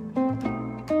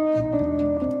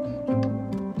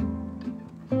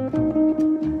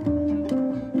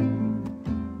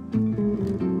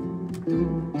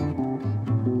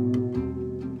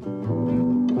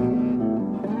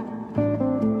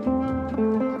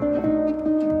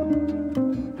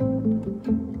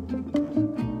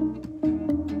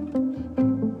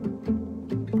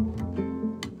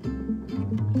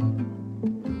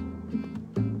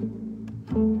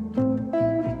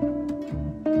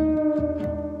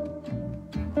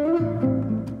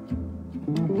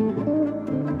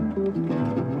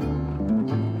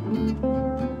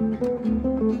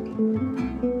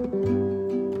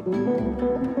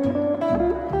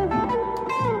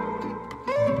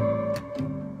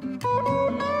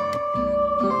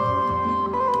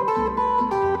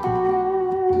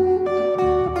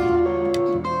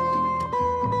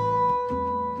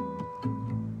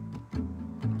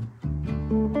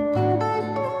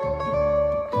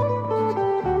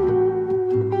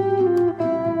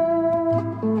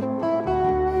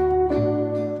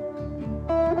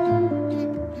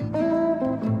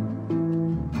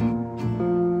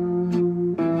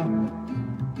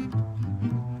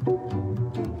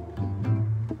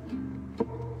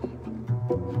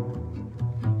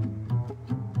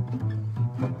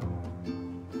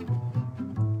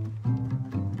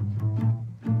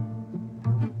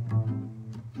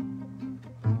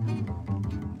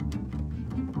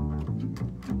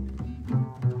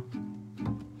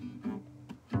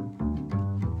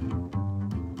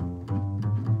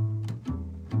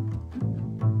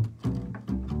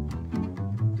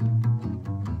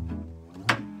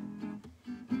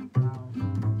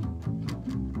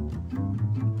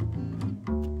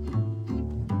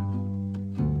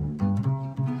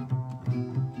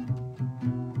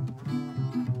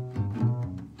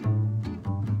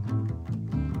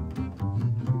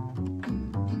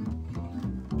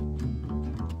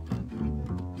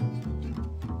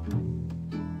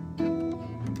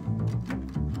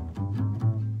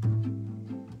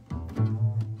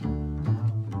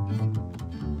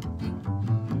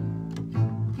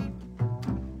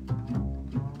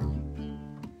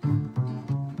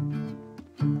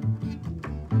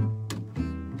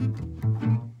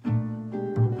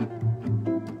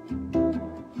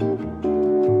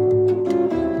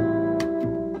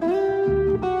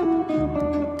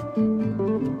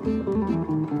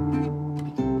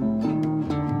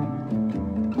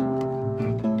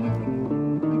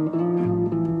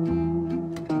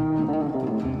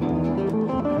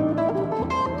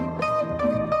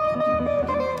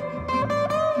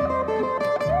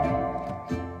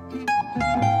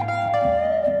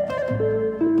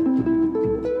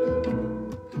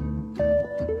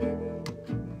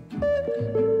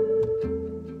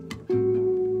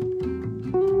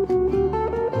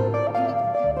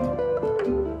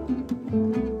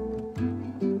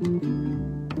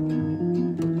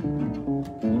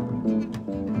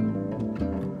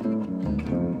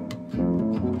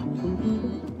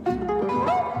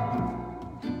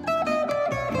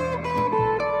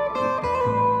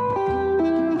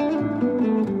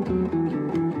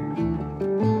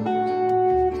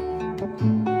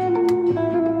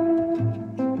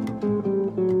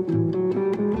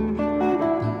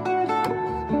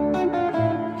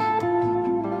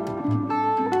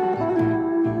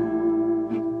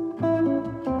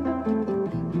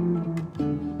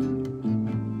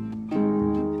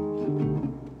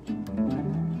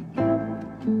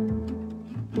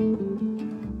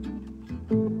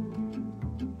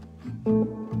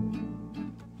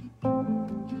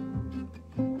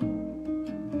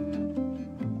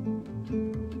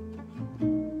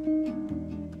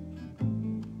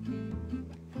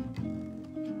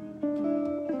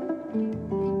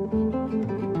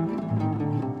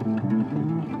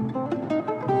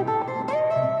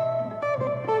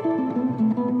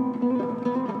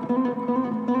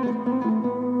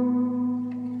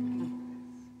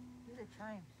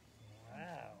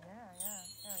 Wow. Yeah, yeah.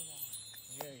 There we go.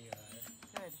 There you are.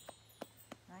 Good.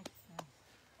 Nice, nice.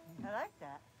 I like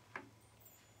that.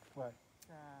 What?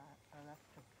 The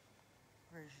electric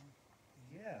version.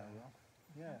 Yeah. Well,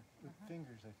 yeah, with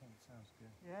fingers, I think it sounds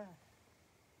good. Yeah.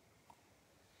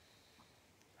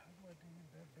 How do I do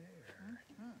that there?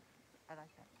 I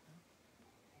like that.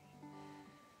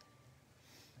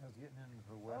 I was getting into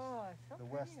the west, Oh, it's so the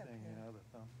west pretty up thing, you here. know, the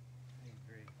thumb. I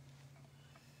agree.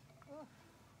 Oh.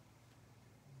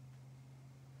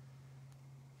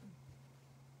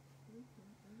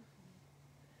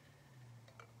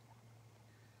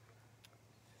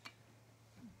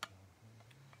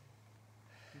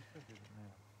 Who's picking it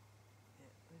now?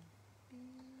 It would be,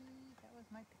 that was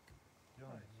my pick.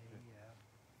 John's Yeah. pick.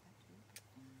 That's you.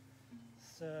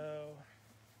 So,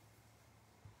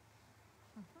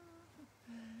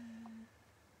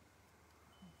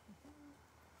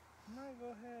 I'm gonna go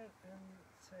ahead and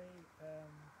say,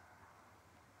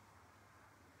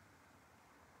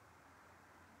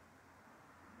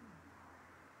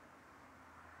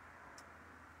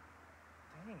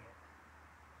 dang it.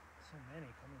 So many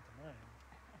coming to mind.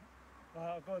 Well,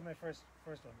 I'll go with my first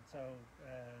one. So,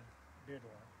 beard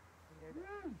wall. Weird.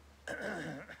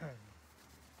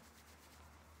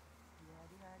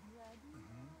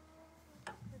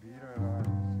 Beat our arms.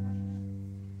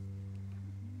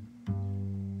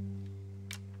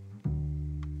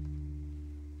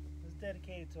 It was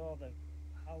dedicated to all the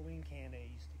Halloween candy I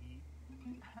used to eat.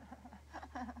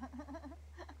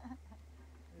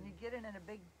 You get it in a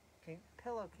big Can,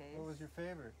 pillowcase. What was your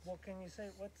favorite? well, can you say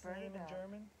what's the Spread name it in out.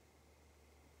 German?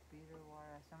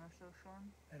 Biederweiler Sommerschulschorn.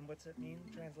 And what's it mean?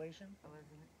 Translation?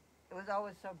 It was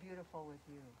always so beautiful with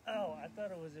you. Oh, I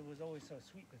thought it was always so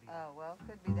sweet with you. Oh, well,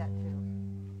 could be that too.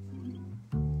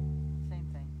 Same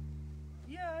thing.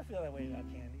 Yeah, I feel that way about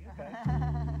candy. Okay.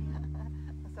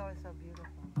 It's always so beautiful.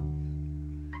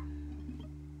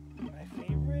 My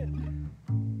favorite?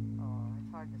 Oh,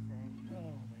 it's hard to say.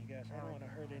 Oh my gosh, I don't want to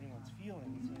hurt anyone's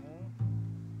feelings, you know?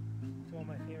 Two of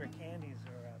my favorite candies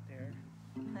are out there.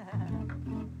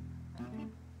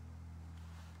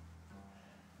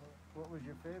 What was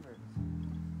your favorite?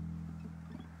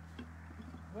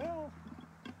 Well,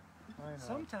 I know.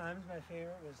 sometimes my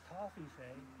favorite was Toffee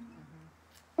Fay,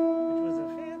 which was a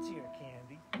fancier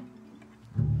candy.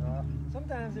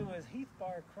 Sometimes it was Heath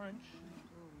Bar Crunch.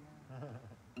 Ooh,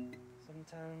 yeah.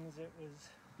 Sometimes it was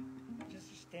just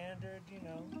standard, you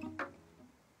know,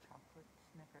 Chocolate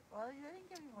Snicker. Well, they didn't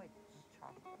give you like just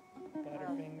chocolate.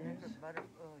 Butterfingers. Snicker, butter.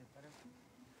 Oh, butter.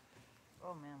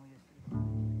 Oh man, we used to.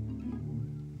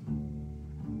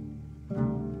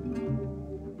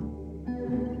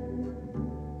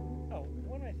 Oh,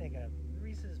 what do I think of?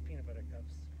 Reese's Peanut Butter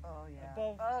Cups. Oh yeah.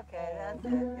 Above Okay, all. that's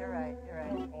it. You're right. You're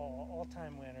right.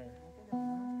 All-time winner.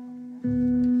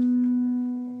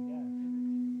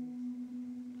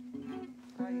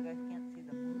 Sorry, you guys can't see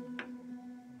the moon.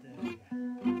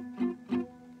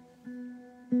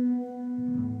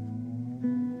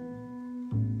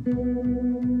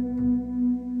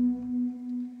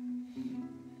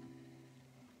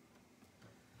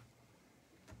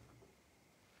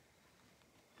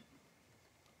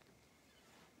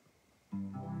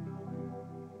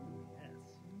 Yes.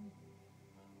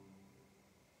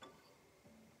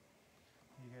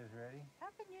 You guys ready? How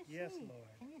can you see? Yes, Lord.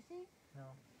 Can you see? No.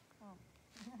 Oh.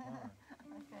 Come on.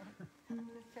 Okay.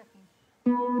 Just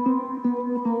checking.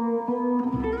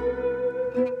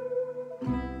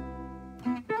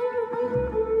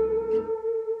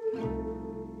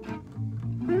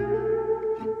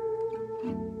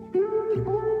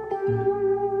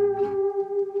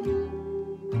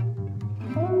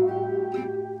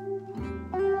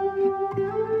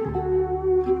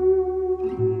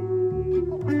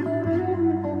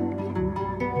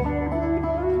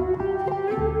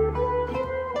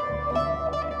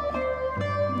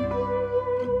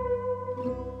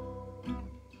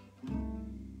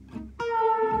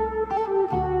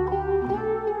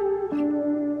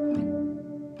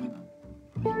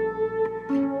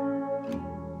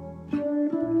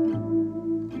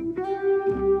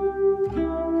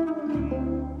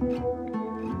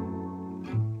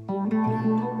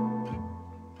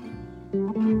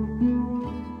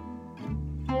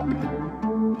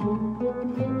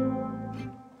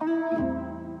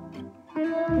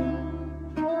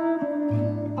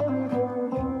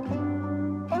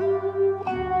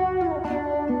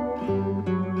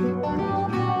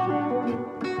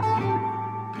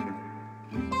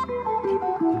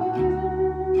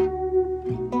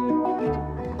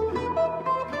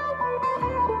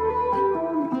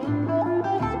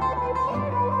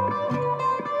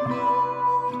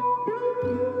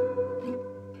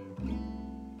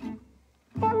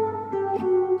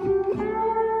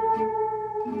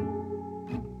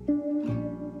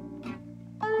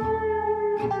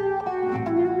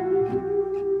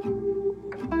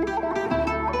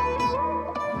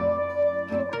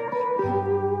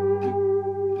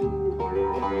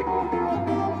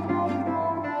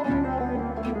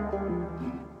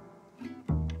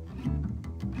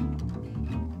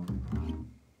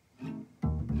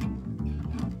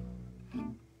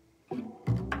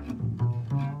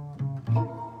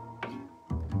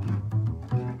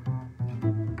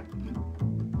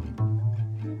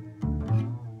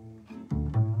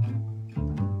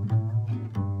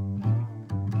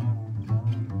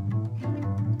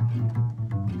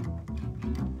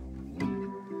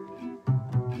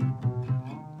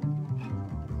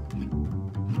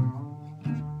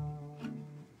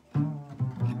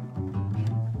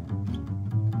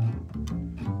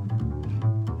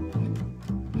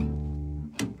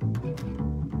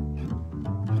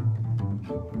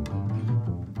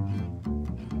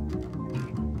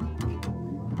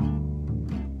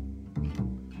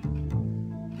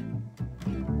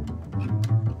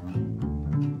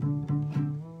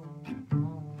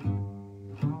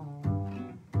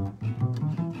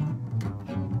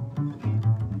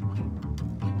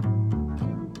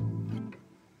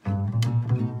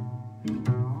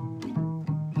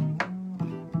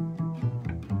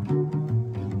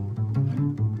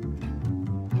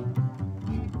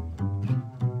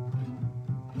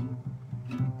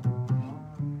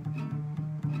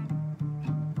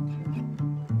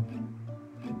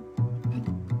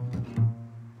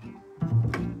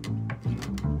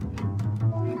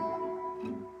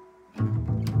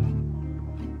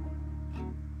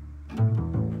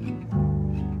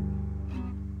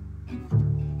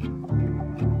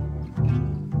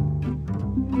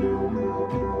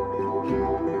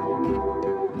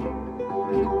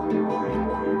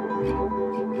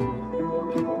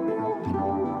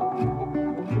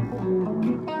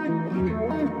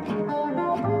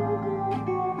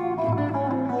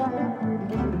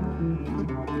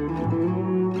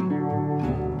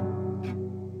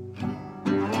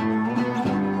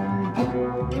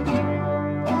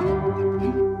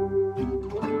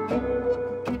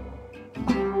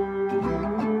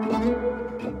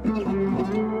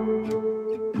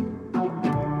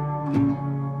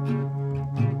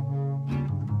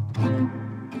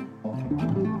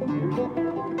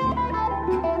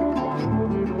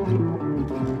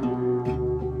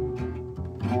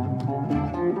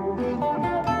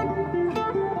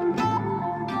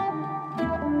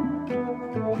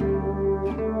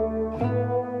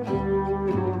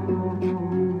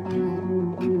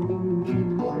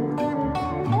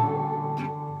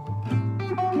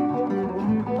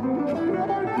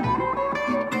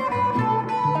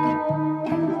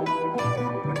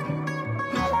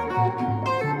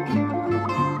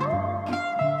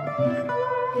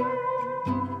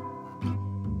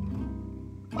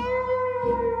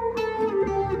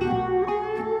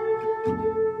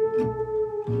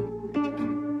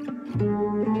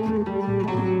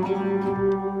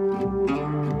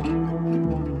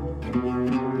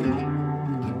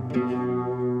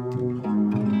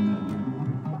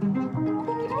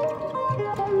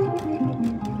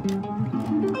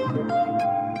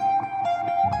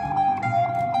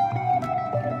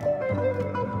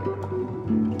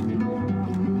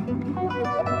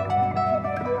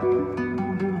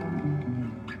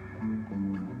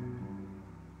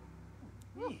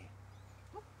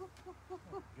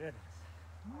 Goodness.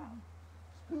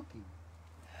 Spooky.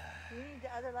 Do you need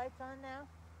the other lights on now?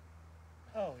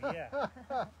 Oh, yeah.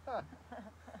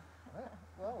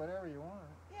 Well, whatever you want.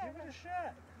 Yeah. Give it a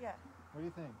shot. Yeah. What do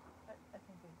you think? I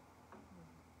think it,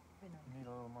 you know, You need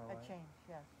a little more a light? change,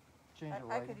 yes. Change the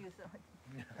I light. could use it. I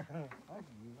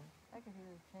could use them. I could use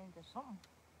a change of something.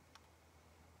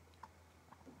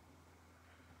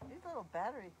 These little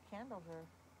battery candles are,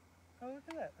 Oh, look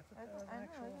at that. That's I an know,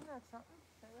 actual... isn't that something?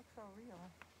 They look so real.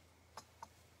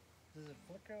 Does it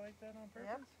flicker like that on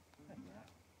Yep. purpose? Yep.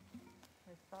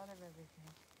 They thought of everything.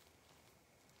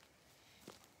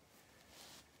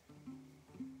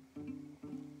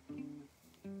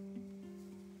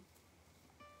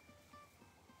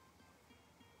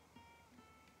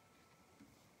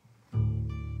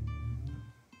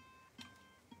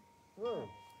 Whoa.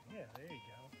 Yeah, there you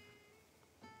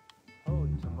go.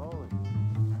 Holy tamale.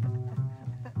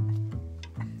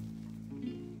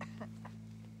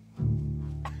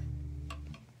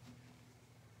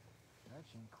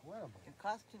 That's incredible. Your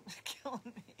costume is killing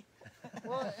me.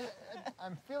 Well,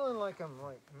 I'm feeling like I'm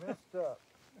like messed up.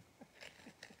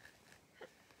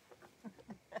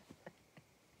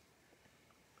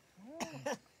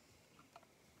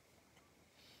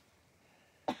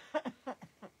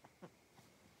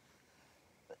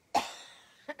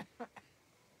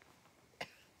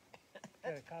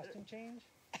 Got a costume change?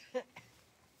 You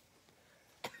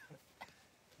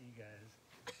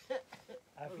guys.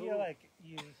 I feel like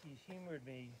you humored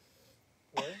me.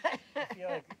 What? I feel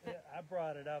like I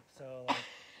brought it up, so like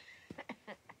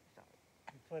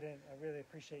you put in. I really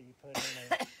appreciate you putting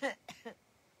in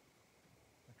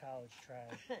the college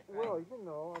track. Well, you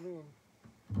know, I mean,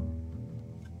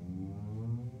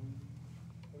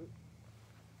 it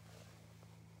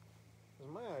was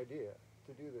my idea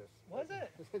to do this. Was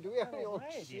it? Do we have That any was old my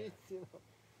idea. sheets? You know?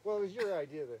 Well, it was your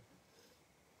idea that.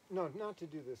 No, not to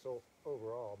do this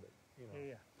overall, but you know,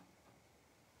 Yeah.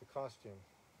 the costume.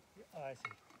 Oh, I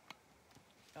see.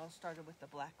 It all started with the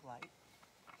black light.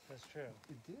 That's true.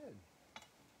 It did.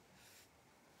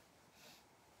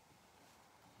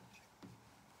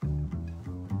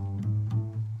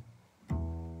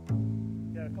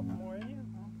 You got a couple more in you?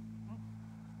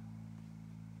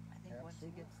 I think once he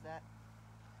gets that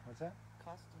What's that?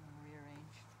 costume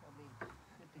rearranged, he'll be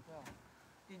good to go.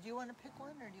 Did you want to pick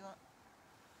one, or do you want?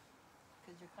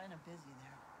 Because you're kind of busy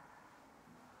there.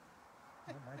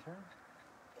 Is it my turn?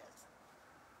 Yes.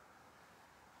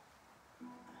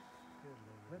 Good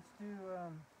lord. Let's do.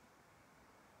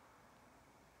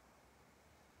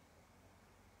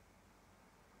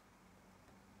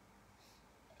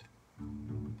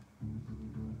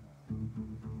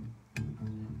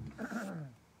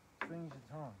 Swing your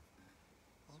tongue.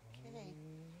 Okay.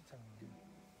 Sweet tongue.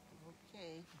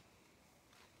 Okay.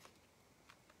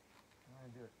 I'm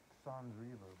gonna do it sans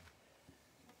reverb.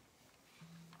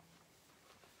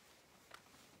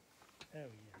 Oh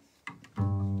yes.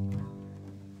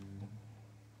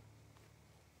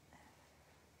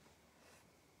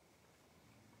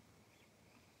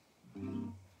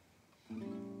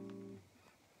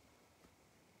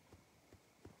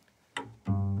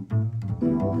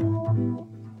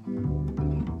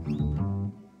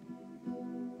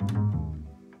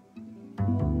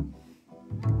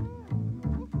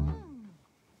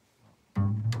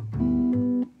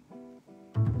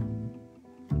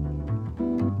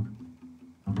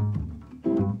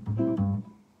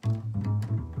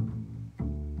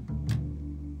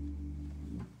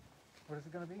 What is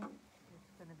it gonna be?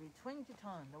 It's going to be Twing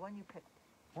Ton, the one you picked.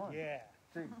 One, Yeah.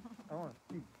 two, I want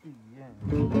to see yeah.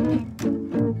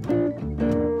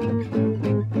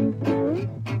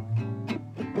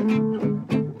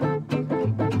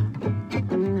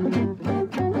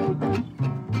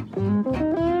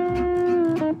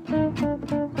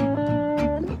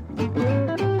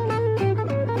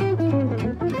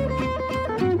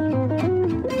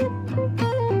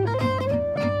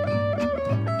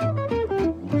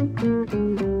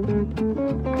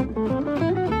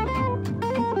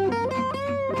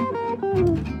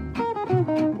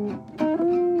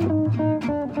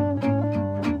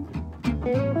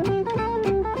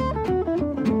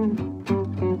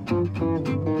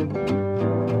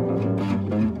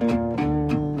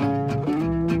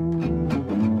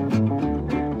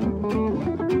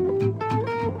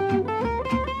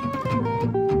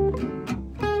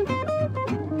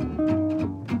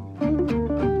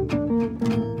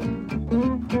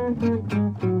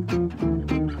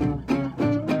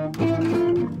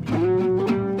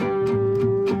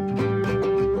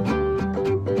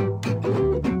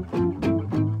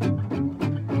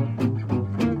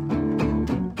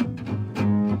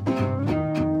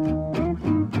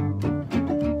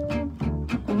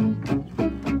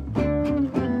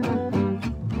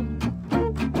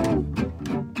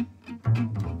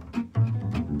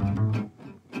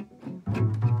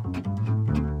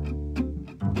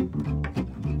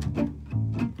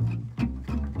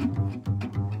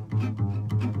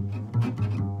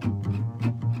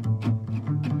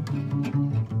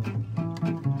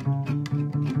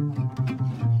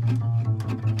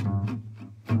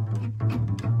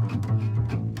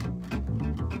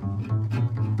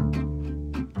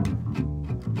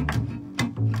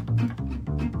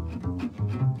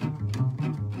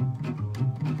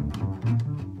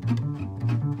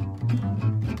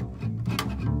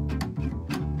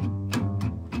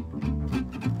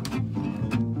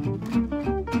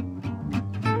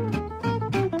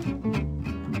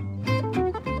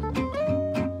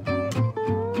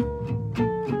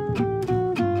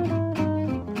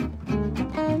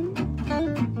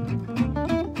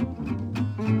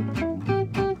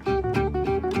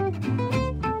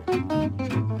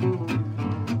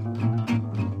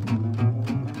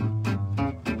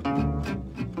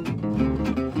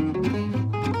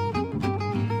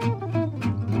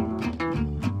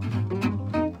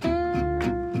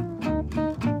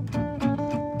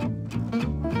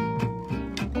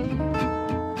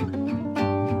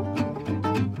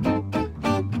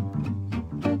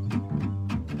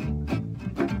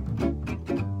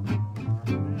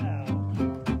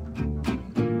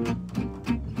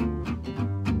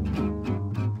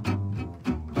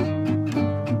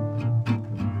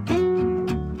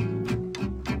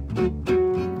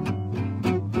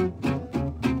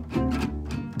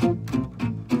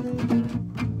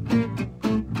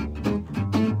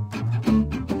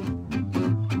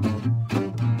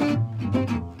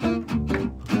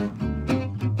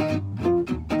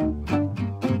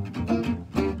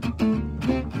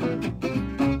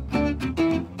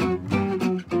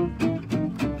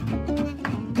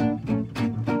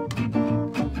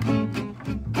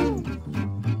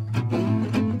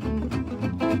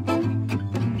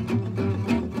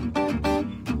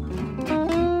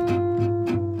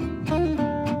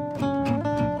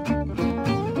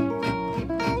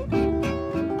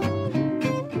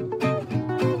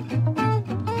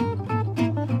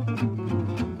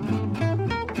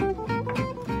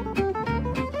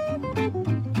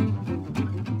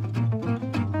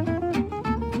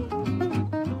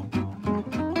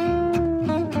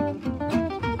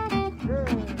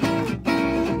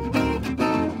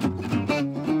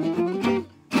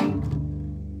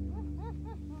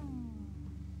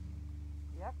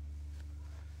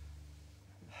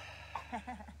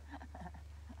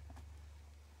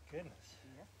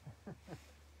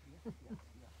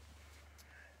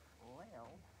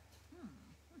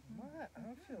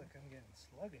 don't feel like I'm getting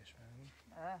sluggish, man.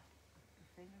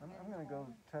 I'm gonna go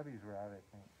Tubby's route, I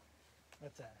think.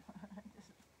 What's that?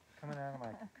 Coming out of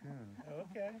my cocoon.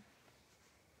 Okay.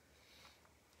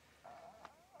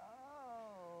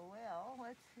 Oh, well,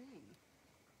 let's see.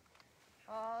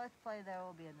 Oh, let's play There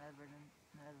Will Be Another Bean.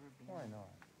 Why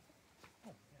not?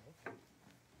 Oh, yeah, okay.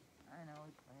 I know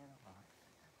we play it a lot.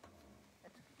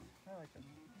 It's okay. I like it.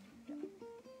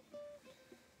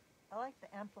 I like the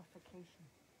amplification.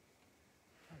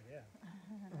 Oh, yeah.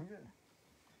 Good.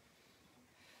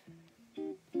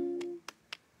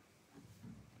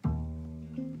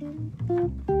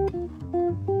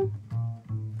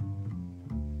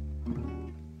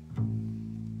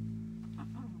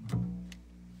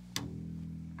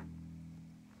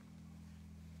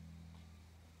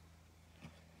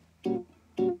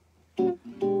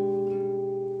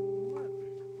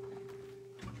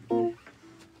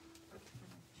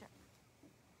 Check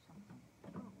something.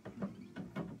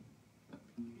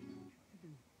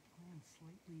 Mine's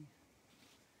slightly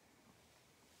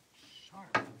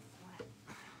sharp, flat.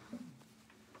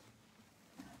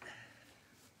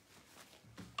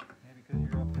 Maybe because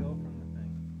you're uphill from the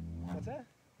thing. What's that?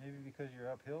 Maybe because you're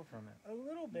uphill from it. A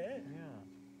little bit. Yeah.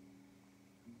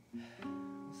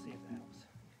 Let's see if that helps.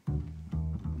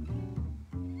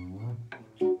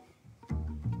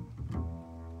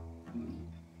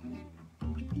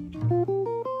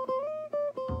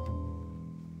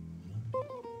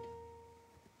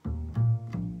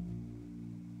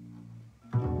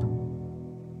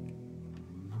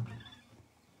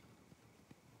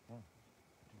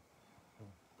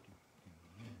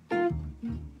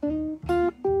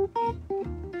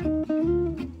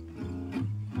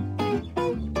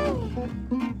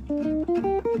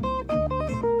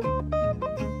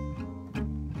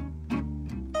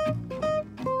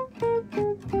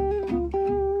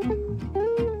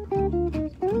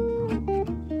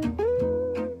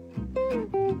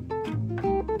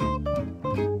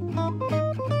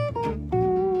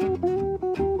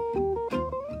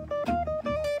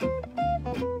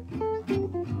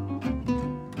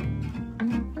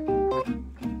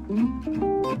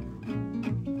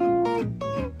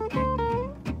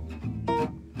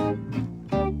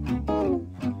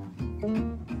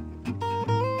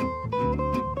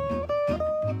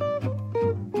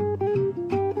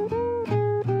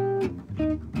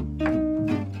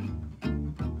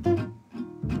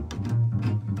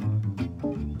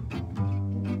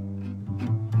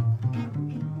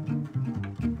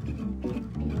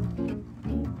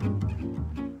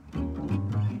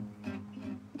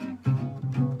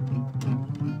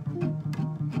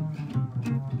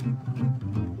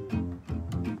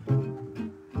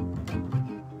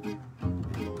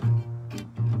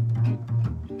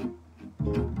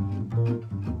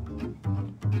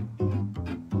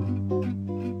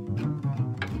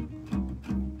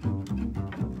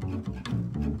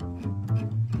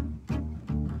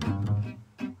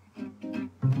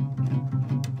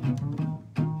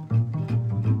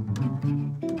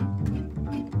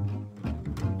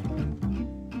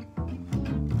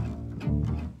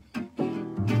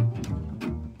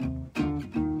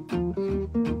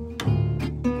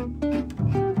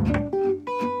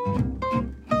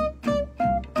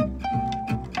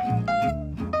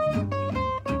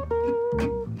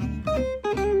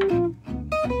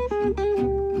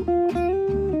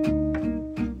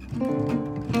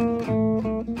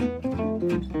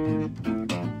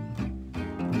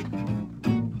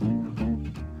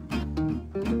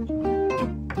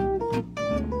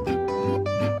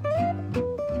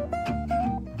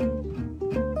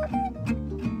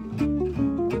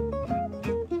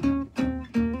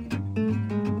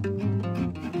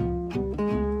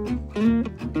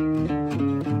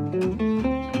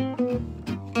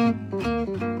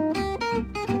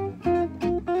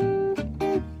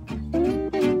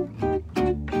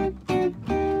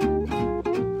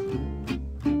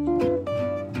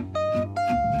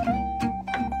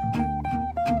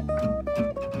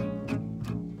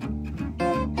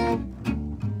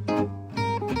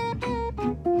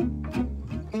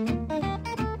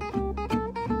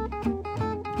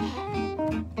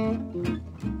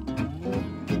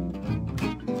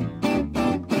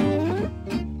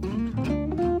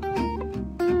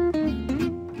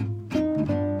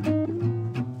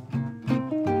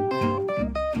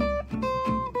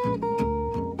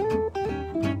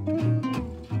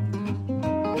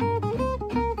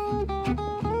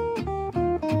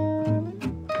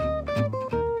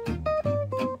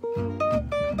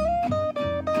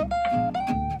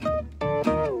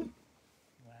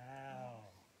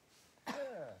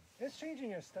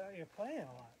 changing your style. You're playing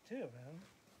a lot too, man.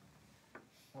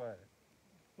 What?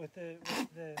 With the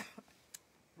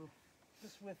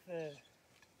just with the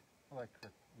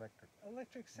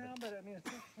Electric. sound, but I mean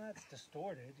it's not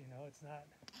distorted. You know, it's not.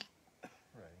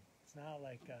 Right. It's not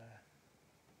like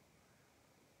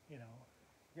you know.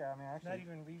 Yeah, I mean It's not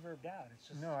actually. even reverbed out. It's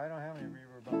just. No, I don't have any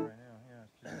reverb on right now. Yeah,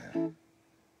 it's just.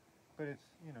 But it's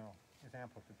it's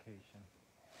amplification.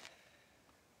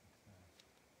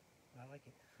 I like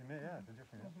it. Yeah, it's a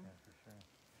different instrument for sure.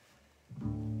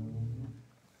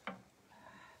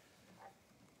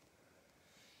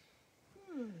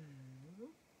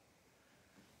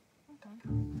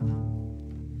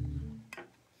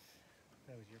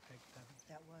 That was your pick, Tommy?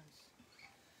 That was.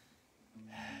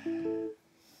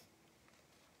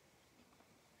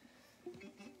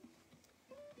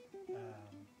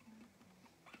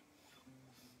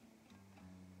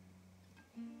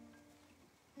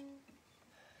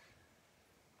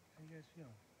 How you guys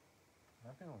feeling?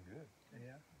 I'm feeling good.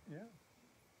 Yeah. Yeah.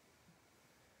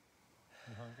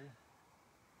 You hungry?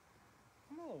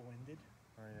 I'm a little winded.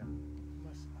 Are you?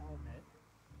 I'll admit.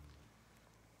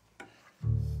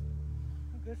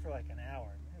 I'm good for like an hour,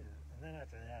 and then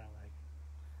after that, I'm like,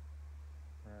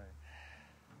 Right.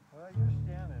 Well, you're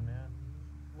standing, man.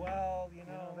 well, you You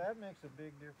know, know that makes a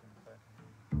big difference. I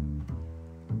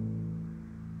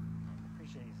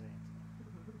appreciate you saying so.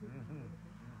 Mm-hmm.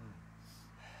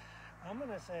 I'm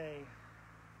gonna say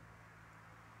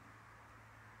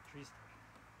triste.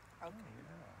 Okay.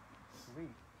 Yeah.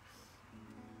 Sweet.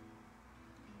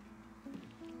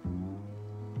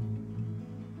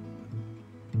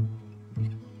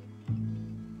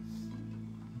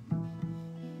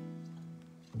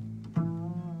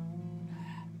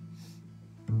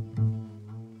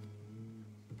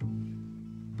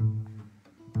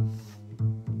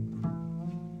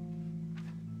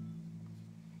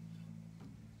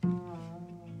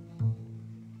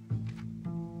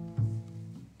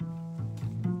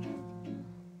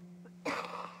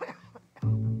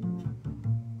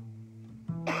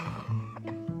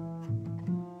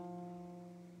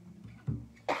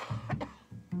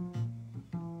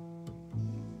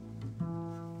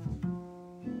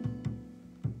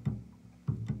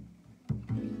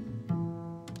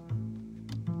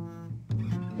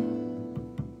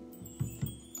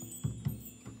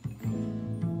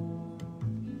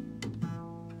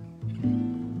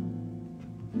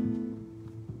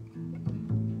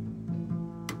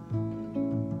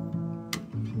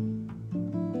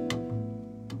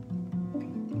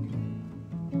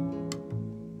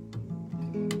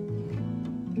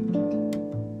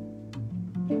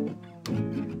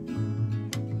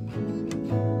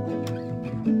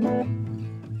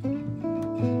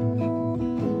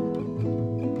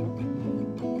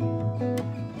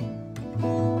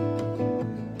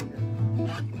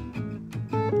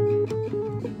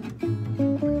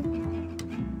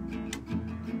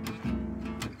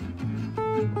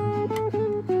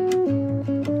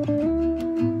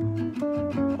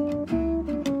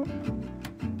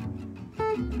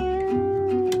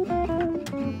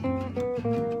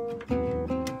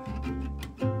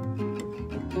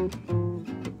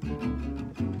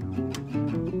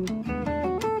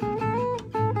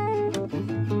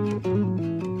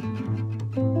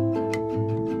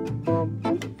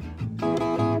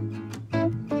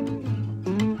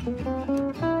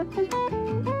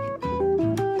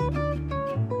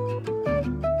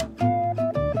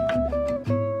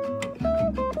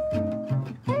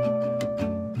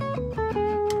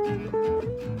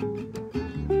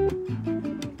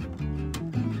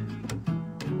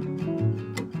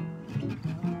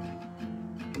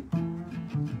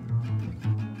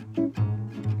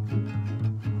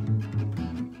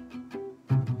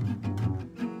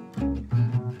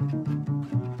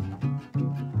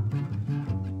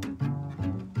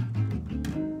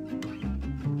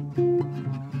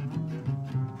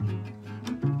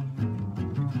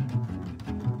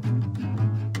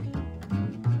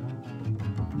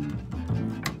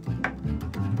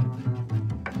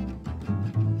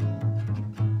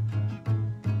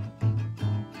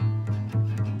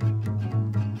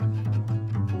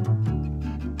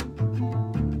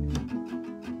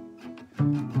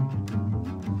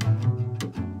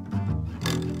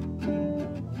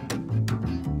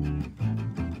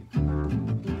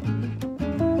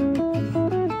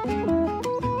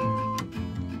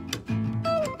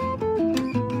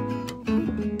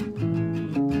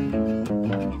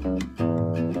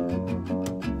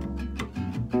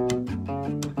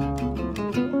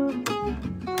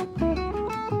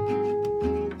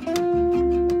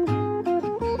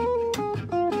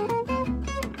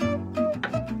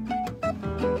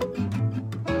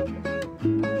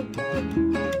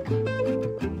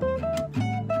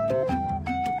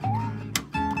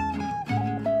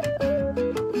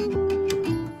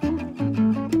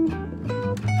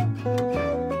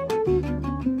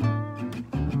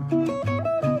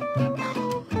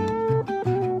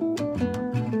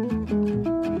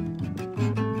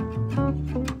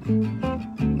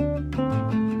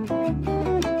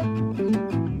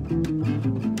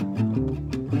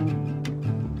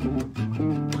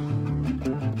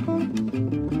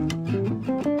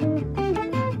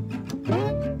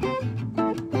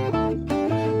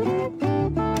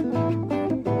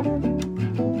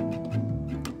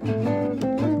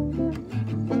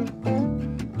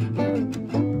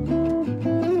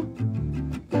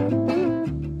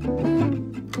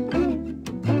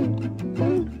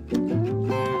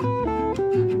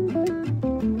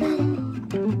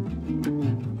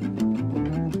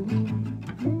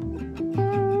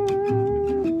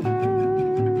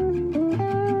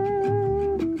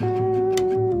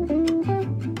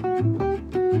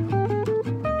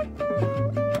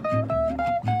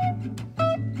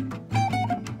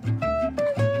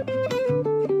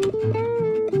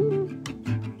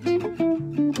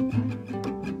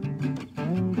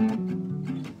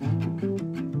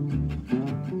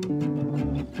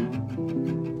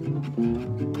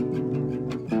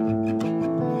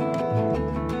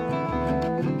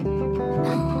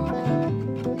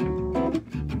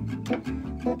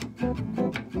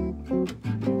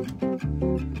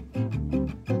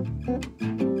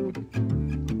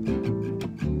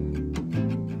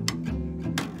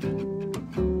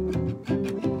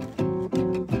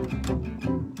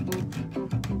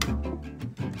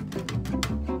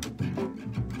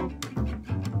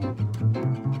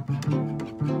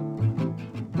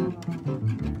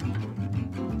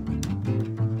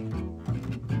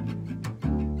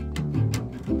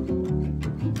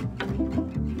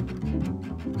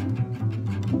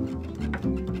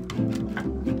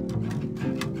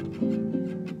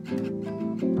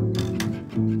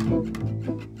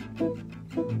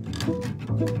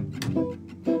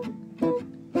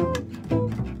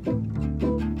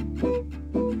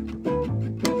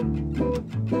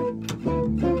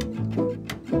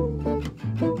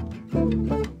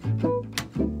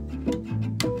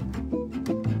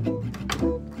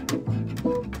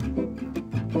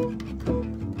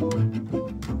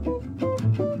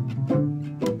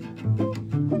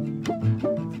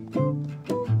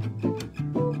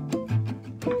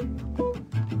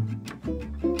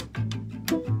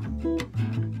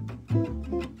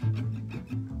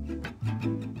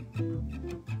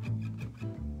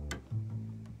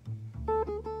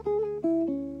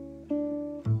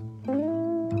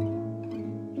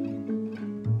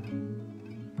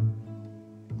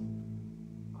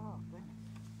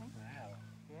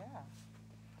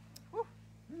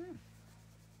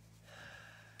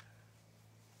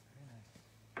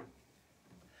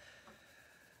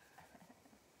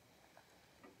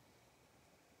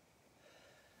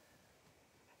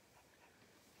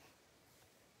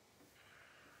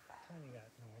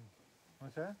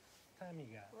 What's that? Time you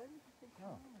got? What is the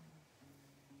Oh.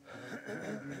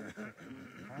 time?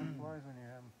 Time flies when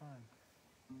you're having fun.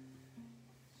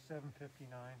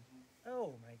 7:59.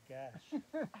 Oh my gosh.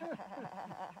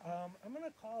 I'm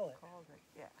gonna call it. Called it,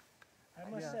 yeah. I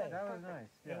must Yeah, say, that was nice.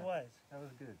 Yeah, it was. That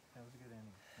was good. That was a good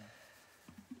ending.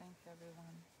 Thanks,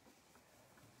 everyone.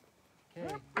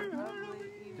 Okay. Lovely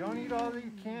evening. Don't eat all the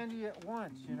candy at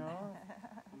once, you know.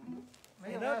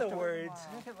 Make In it last other words,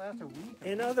 make it last a week.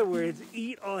 in other words,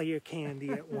 eat all your candy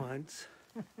at once.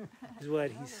 Is what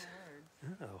In he's.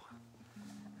 other words, Oh.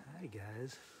 Hi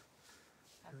guys.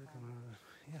 have fun.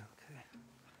 Yeah. Okay.